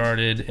that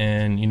started,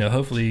 and, you know,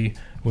 hopefully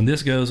when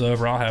this goes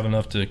over, I'll have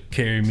enough to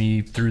carry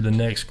me through the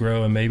next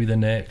grow and maybe the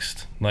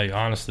next. Like,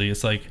 honestly,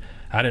 it's like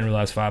I didn't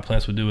realize 5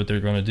 plants would do what they're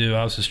going to do.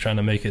 I was just trying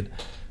to make it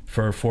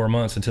for 4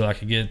 months until I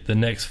could get the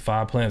next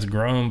 5 plants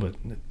grown, but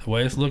the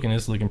way it's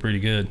looking pretty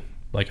good.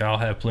 Like, I'll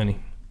have plenty.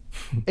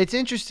 It's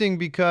interesting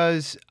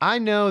because I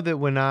know that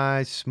when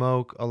I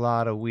smoke a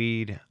lot of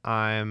weed,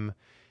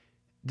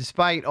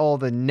 despite all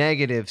the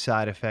negative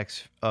side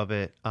effects of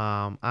it,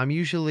 I'm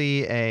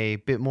usually a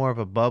bit more of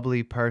a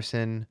bubbly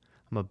person.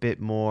 I'm a bit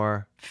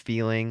more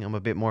feeling. I'm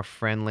a bit more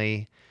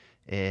friendly.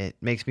 It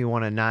makes me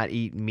want to not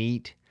eat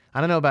meat. I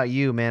don't know about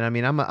you, man. I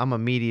mean, I'm a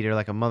meat eater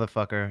like a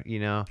motherfucker,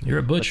 you know. You're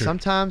a butcher.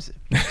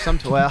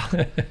 But well,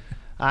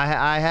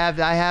 I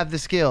have the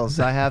skills.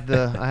 I have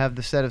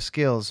the set of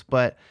skills.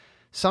 But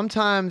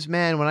sometimes,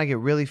 man, when I get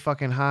really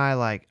fucking high,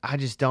 like I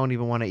just don't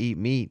even want to eat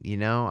meat, you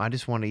know. I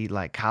just want to eat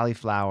like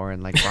cauliflower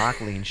and like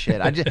broccoli and shit.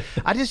 I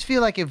just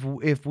feel like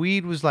if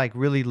weed was like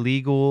really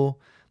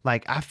legal,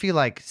 like I feel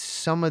like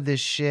some of this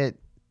shit,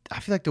 I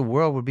feel like the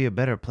world would be a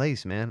better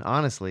place, man.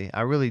 Honestly,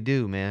 I really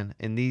do, man.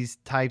 In these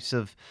types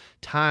of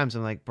times,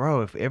 I'm like,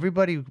 bro, if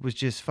everybody was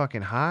just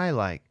fucking high,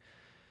 like,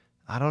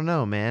 I don't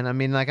know, man. I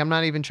mean, like, I'm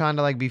not even trying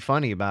to like be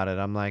funny about it.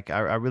 I'm like,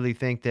 I really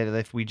think that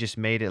if we just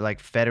made it like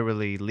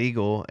federally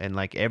legal and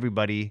like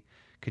everybody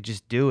could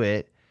just do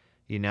it,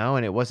 you know,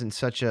 and it wasn't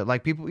such a,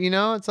 like, people, you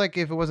know, it's like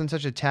if it wasn't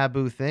such a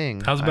taboo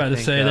thing. I was about to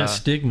say that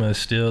stigma is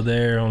still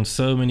there on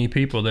so many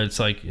people that it's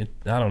like,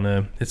 I don't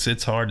know.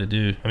 It's hard to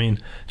do. I mean,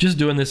 just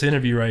doing this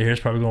interview right here is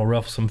probably going to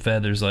ruffle some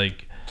feathers,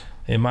 like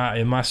in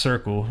my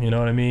circle, you know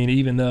what I mean?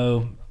 Even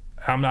though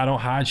I don't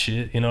hide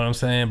shit, you know what I'm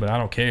saying? But I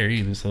don't care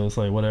either. So it's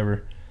like,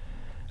 whatever.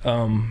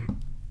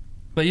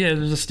 But yeah,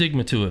 there's a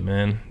stigma to it,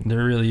 man.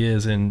 There really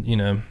is. And, you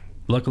know,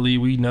 luckily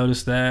we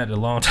noticed that a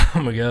long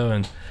time ago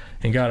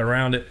and got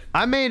around it.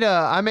 I made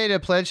a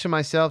pledge to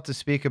myself to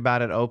speak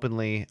about it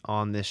openly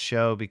on this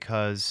show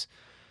because,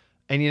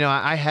 and, you know,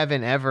 I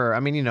haven't ever, I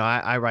mean, you know,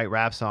 I write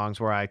rap songs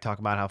where I talk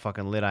about how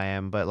fucking lit I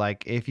am, but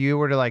like, if you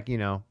were to like, you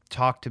know,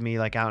 talk to me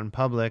like out in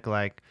public,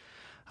 like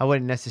I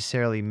wouldn't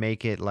necessarily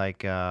make it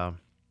like,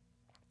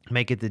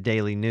 make it the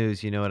daily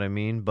news, you know what I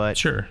mean? But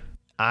sure.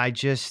 I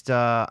just,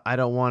 I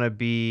don't want to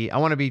be, I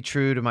want to be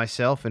true to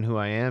myself and who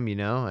I am, you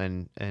know,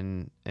 and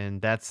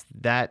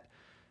that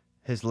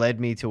has led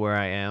me to where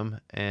I am.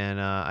 And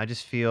I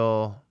just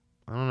feel,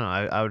 I don't know,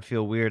 I would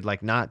feel weird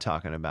like not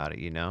talking about it,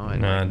 you know,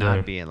 and like,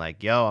 not being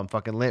like, yo, I'm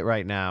fucking lit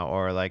right now.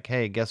 Or like,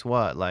 hey, guess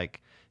what? Like,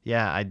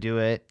 yeah, I do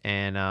it.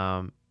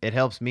 And it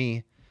helps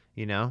me,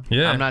 you know?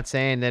 Yeah. I'm not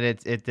saying that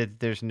that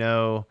there's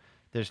no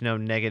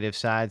negative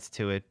sides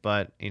to it,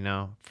 but, you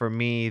know, for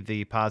me,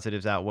 the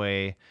positives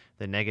outweigh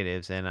the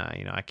negatives, and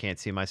you know, I can't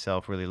see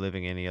myself really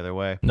living any other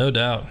way. No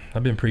doubt.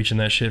 I've been preaching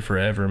that shit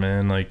forever,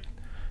 man. Like,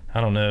 I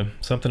don't know,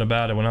 something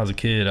about it when I was a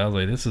kid, I was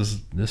like, this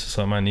is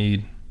something I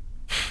need.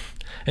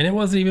 And it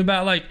wasn't even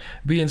about like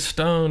being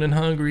stoned and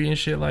hungry and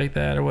shit like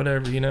that or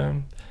whatever, you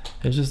know.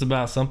 It's just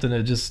about something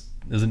that just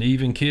is an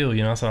even kill,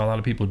 you know. I saw a lot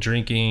of people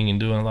drinking and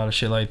doing a lot of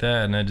shit like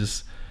that, and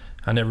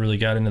I never really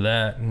got into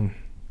that. And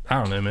I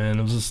don't know, man.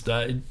 It was just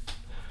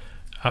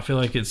I feel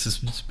like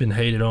it's been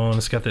hated on.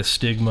 It's got that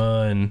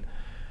stigma, and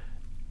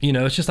you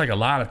know, it's just like a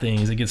lot of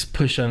things. It gets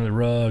pushed under the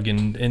rug,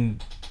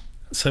 and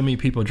so many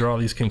people draw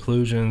these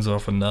conclusions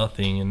off of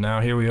nothing. And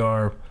now here we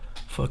are,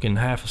 fucking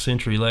half a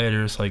century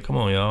later. It's like, come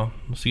on, y'all,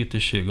 let's get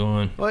this shit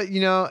going. Well, you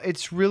know,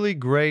 it's really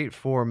great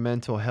for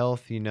mental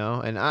health, you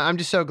know. And I'm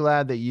just so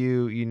glad that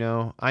you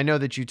know, I know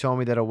that you told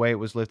me that a weight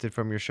was lifted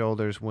from your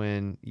shoulders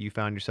when you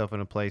found yourself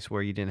in a place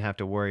where you didn't have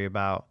to worry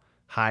about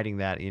hiding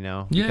that, you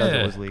know, because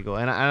it was legal.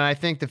 And I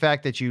think the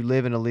fact that you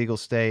live in a legal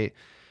state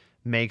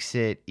makes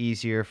it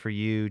easier for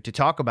you to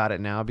talk about it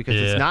now because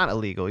it's not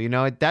illegal. You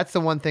know, that's the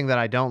one thing that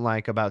I don't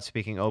like about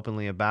speaking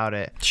openly about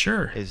it.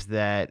 Sure. Is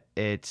that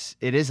it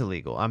is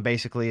illegal. I'm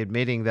basically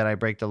admitting that I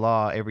break the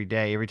law every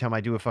day. Every time I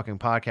do a fucking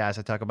podcast,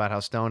 I talk about how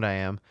stoned I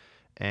am.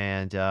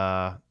 And,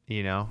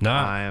 you know,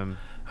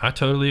 I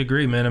totally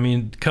agree, man. I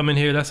mean, coming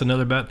here, that's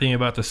another bad thing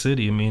about the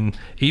city. I mean,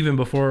 even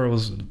before it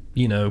was,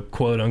 you know,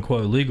 quote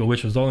unquote legal,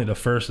 which was only the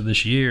first of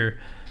this year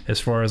as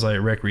far as like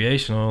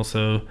recreational.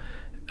 So,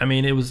 I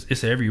mean,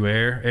 it's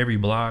everywhere, every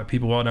block.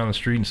 People walk down the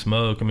street and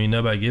smoke. I mean,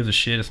 nobody gives a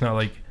shit. It's not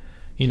like,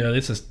 you know,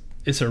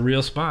 it's a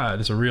real spot.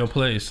 It's a real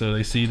place. So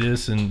they see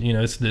this and, you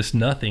know, it's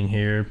nothing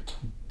here.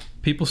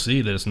 People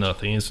see that it's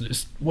nothing.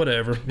 It's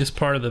whatever. It's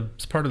part of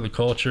the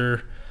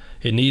culture.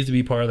 It needs to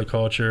be part of the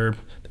culture.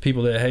 The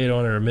people that hate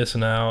on it are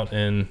missing out,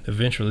 and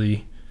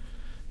eventually,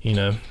 you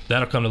know,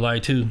 that'll come to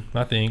light too.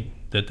 I think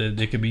that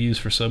it could be used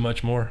for so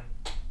much more.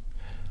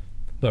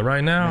 But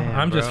right now,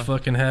 I'm just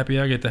fucking happy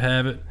I get to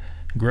have it,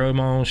 grow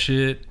my own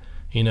shit,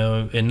 you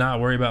know, and not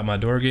worry about my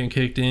door getting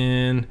kicked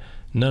in.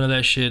 None of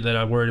that shit that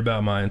I worried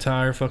about my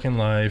entire fucking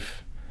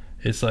life.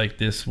 It's like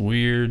this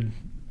weird,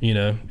 you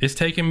know, it's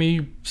taken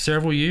me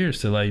several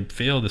years to like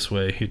feel this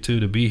way too,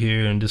 to be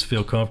here and just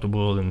feel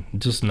comfortable and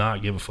just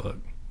not give a fuck.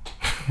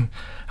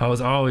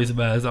 It's always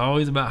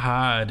about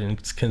hide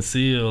and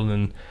conceal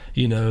and,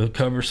 you know,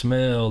 cover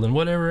smell and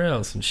whatever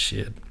else and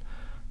shit.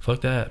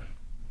 Fuck that.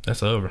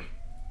 That's over.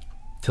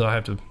 Till I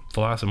have to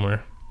fly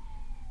somewhere.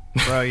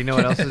 Bro, you know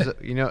what else is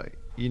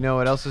you know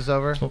what else is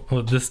over?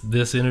 Well,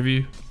 this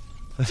interview.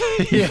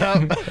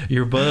 Yeah.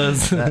 Your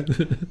buzz.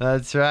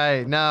 That's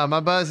right. No, my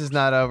buzz is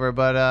not over,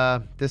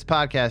 but this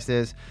podcast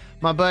is.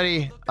 My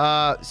buddy,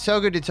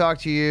 so good to talk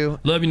to you.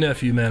 Love your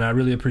nephew, man. I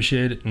really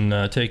appreciate it,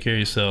 and take care of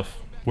yourself.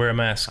 Wear a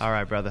mask. All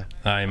right, brother.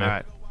 All right, man. All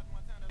right.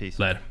 Peace.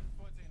 Later.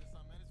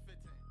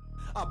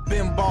 I've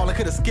been ballin',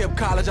 could've skipped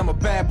college, I'm a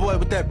bad boy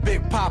with that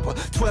big popper.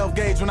 12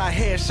 gauge when I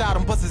headshot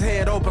him, bust his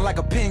head open like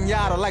a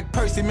pinata. Like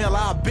Percy Miller,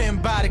 I've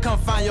been body, come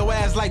find your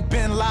ass like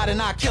Bin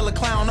Laden. I kill a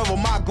clown over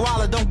my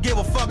guala, don't give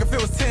a fuck if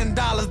it was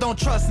 $10. Don't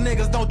trust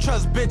niggas, don't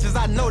trust bitches,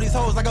 I know these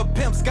hoes like a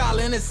pimp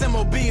scholar. And it's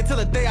MOB until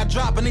the day I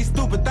drop, and these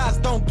stupid thoughts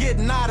don't get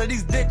nada.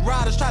 These dick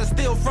riders try to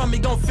steal from me,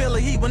 gon' feel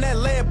the heat when that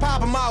lead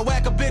pop 'em. I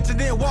whack a bitch and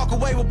then walk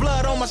away with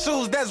blood on my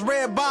shoes, that's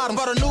red bottom.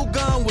 Got a new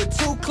gun with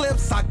 2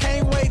 clips, I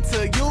can't wait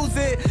to use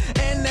it.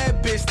 And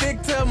that bitch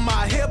stick to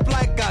my hip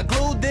like I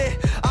glued it.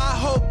 I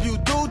hope you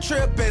do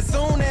trip as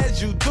soon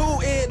as you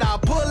do it. I'll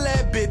pull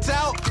that bitch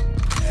out.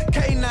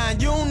 K9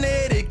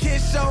 unit, it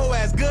kiss your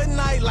ass good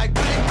night like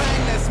bang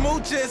bang, that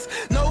smooches.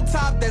 No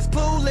top that's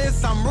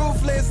clueless. I'm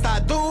ruthless, I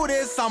do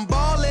this, I'm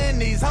ballin'.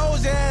 These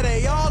hoes, yeah,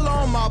 they all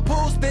on my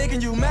pool stick.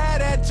 And you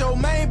mad at your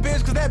main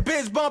bitch, cause that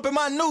bitch bumping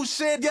my new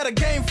shit. Yeah, the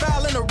game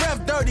foul and the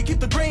ref dirty. Keep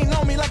the green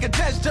on me like a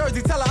Jets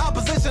jersey. Tell the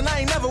opposition I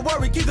ain't never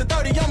worried. Keep the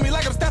 30 on me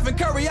like I'm Stephen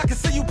Curry. I can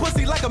see you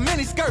pussy like a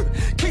mini skirt.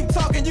 Keep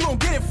talking, you gon'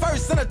 get it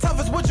first. And the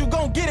toughest what you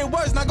gon' get it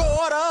worse. Now go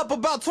order up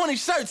about 20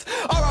 shirts.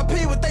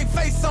 RIP with they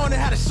face on it.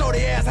 How to show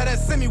they ass, how that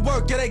semi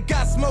work. Yeah, they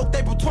got smoked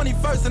April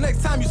 21st. The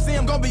next time you see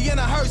them, gon' be in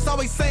a hearse.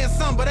 Always saying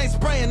something, but ain't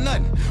spraying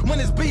nothing. When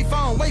it's beef,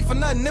 I don't wait for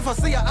nothing. If I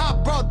see a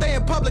op broad day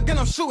in public, then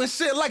I'm shooting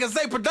shit like a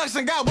Zay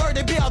production. Got word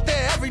they be out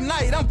there every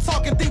night. I'm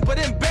talking deeper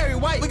than Barry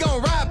White. We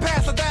gon' ride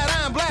past with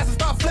that iron blast and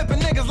start flipping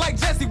niggas like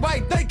Jesse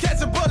White. They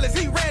catching bullets.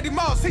 He Randy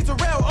Moss, he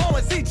Terrell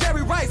Owens, he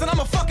Jerry Rice. And I'm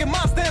a fucking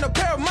monster in a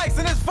pair of mics.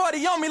 And this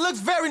 40 on me looks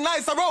very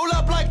nice. I roll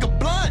up like a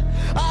blunt.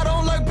 I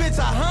don't lurk, bitch,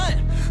 I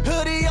hunt.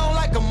 Hoodie on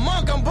like a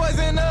monk. I'm boys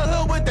in the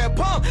hood with that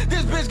pump.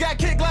 This bitch got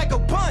kicked like a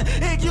punt.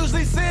 It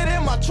usually sit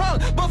in my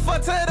trunk, but for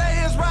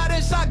today it's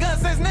riding shotgun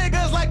since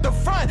niggas like the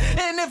front.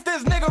 And if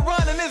this nigga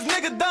run and this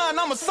nigga done,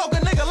 I'ma soak a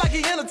nigga like he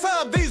in a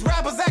tub. These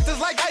rappers actors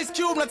like Ice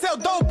Cube. Now tell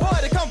Dope Boy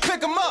to come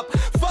pick him up.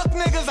 Fuck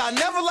niggas, I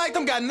never liked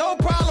them. Got no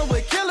problem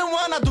with killing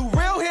one. I do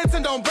real hits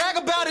and don't brag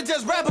about it,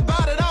 just rap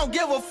about it. I don't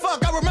give a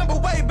fuck. I remember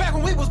way back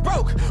when we was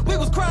broke. We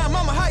was crying,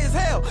 mama high as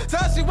hell. To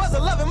her she was a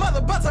loving mother,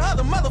 but to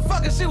other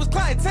motherfuckers she was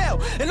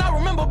clientele. And I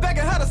remember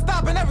begging her to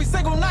stop, and every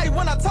single night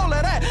when I told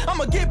her that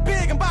I'ma get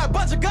big and buy a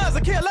bunch of guns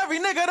and kill every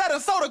nigga that done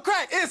sold a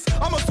crack. It's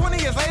almost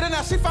 20 years later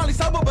now, she finally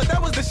sober, but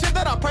that was the shit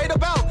that I prayed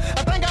about.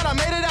 I thank God I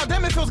made it out.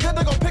 Damn, it feels good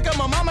to go pick up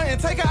my mama and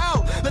take her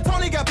out. The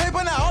Tony got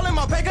paper now, all in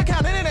my bank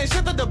account, and it ain't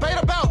shit to debate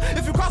about.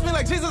 If you cross me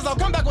like Jesus, I'll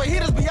come back with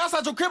heaters, be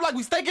outside your crib like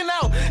we staking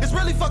out. It's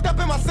really fucked up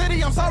in my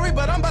city, I'm sorry,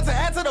 but I'm about to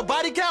add to the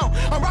body count.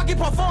 I'm Rocky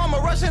Part 4, I'm a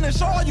Russian, and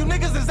show all you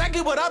niggas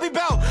exactly what I be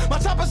bout. My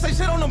chopper say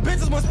shit on them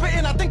bitches when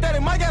spitting, I think that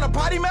it might get a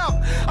potty mouth.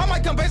 I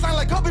might come baseline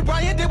like Kobe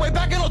Bryant did way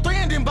back in 03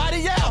 and then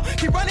body out.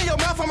 Keep running your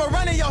mouth, I'ma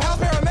run in your house.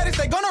 Paramedics,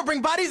 they gonna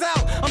bring bodies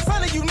out. I'm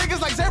signing you niggas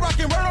like J-Rock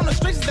and word on the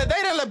streets that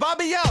they didn't let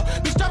Bobby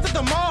out. Be strapped at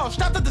the mall,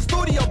 strapped at the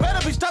studio,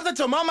 better be strapped at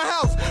your mama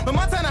house. But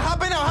Montana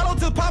hopping out, hollow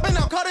till popping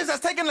out, Carter's that's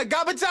taking the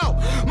garbage out.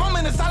 Mama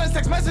in the silence,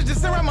 text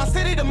messages sent around my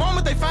city the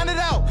moment they find it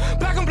out.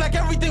 Black on black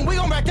everything, we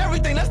gon' back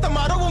everything, that's the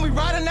motto when we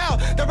riding out.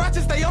 The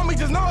ratchet stay on me,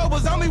 just know it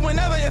was on me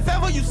whenever, if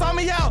ever you saw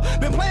me out.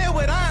 Been playing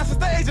with iron since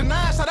the age of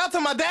 9, shout out to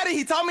my daddy,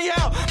 he taught me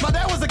how. My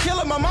dad was a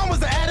killer, my mom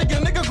was an addict,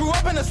 and nigga grew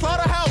up in a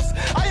slaughterhouse.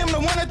 I am the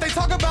one that they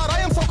talk about,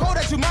 I am so cold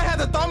that you might have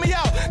to throw me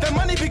out. That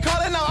money be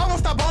calling out, I won't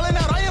stop balling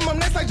out, I am up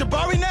next like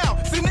Jabari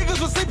now. See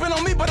niggas was sleeping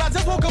on me, but I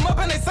just woke them up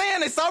and they saying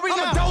they sorry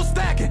now. I'm a dope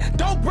stacking,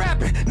 dope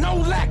rapping, no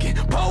lacking,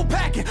 pole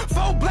packing,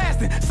 foe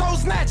blasting, soul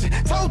snatching,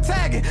 toe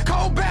tagging,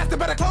 cold bastard,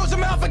 better close your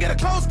mouth and get a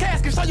closed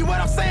casket. Show you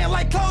what I'm saying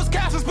like closed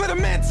captions, split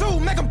them in two,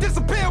 make them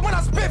disappear when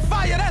I spit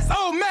fire, that's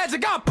old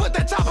magic. I put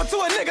that chopper to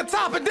a nigga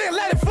top and then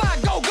let it fly,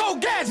 go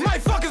gadget.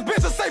 Might fuck his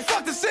bitch or say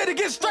fuck the shit and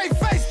get straight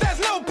face, that's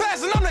no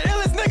passion. I'm the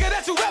illest nigga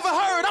that you ever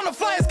heard, I'm the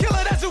flyest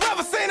killer that you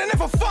ever seen. And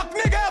if a fuck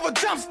nigga ever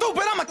jump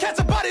stupid, I'ma catch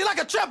a body like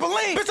a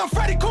trampoline. Bitch, I'm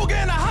Freddy Krueger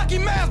in a hockey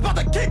mask, bout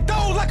to kick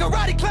those like a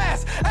karate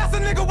class. Ask a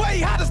nigga where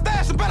he hide the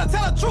stash, and better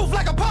tell the truth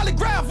like a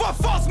polygraph. What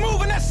false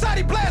move and that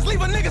shotty blast,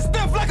 leave a nigga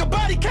stiff like a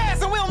body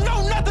cast. And we don't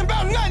know nothing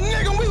about nothing,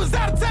 nigga, we was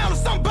out of town to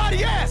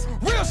somebody ass.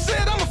 Real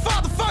shit, I'm a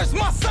father first,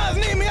 my sons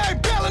need me, I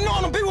ain't bailing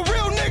on them. Be with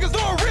real niggas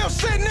doing real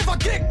shit, and if I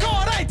get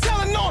caught, I ain't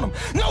telling on them.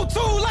 No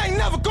tool, I ain't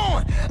never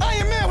going. I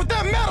ain't man with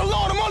that metal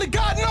on them, only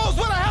God knows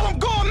where the hell I'm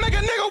going. Make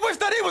a nigga wish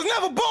that he was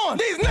never born.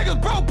 These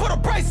niggas, bro, put a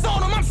brace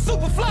on them. I'm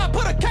super fly,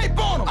 put a cape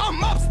on them.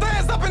 I'm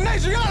upstairs up in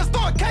Adriana,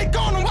 throwing cake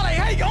on them while they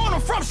hate on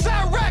them. From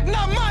Chirac,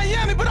 not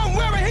Miami, but I'm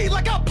wearing heat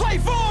like I play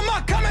for them.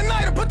 I come at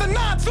night and put the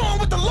 9 to him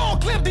with the long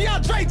clip,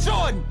 DeAndre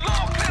Jordan.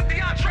 Long clip,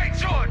 DeAndre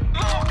Jordan.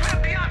 Long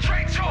clip,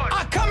 DeAndre Jordan.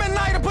 I come at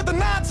night and put the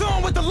 9 to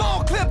him with the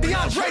long clip,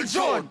 DeAndre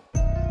Jordan.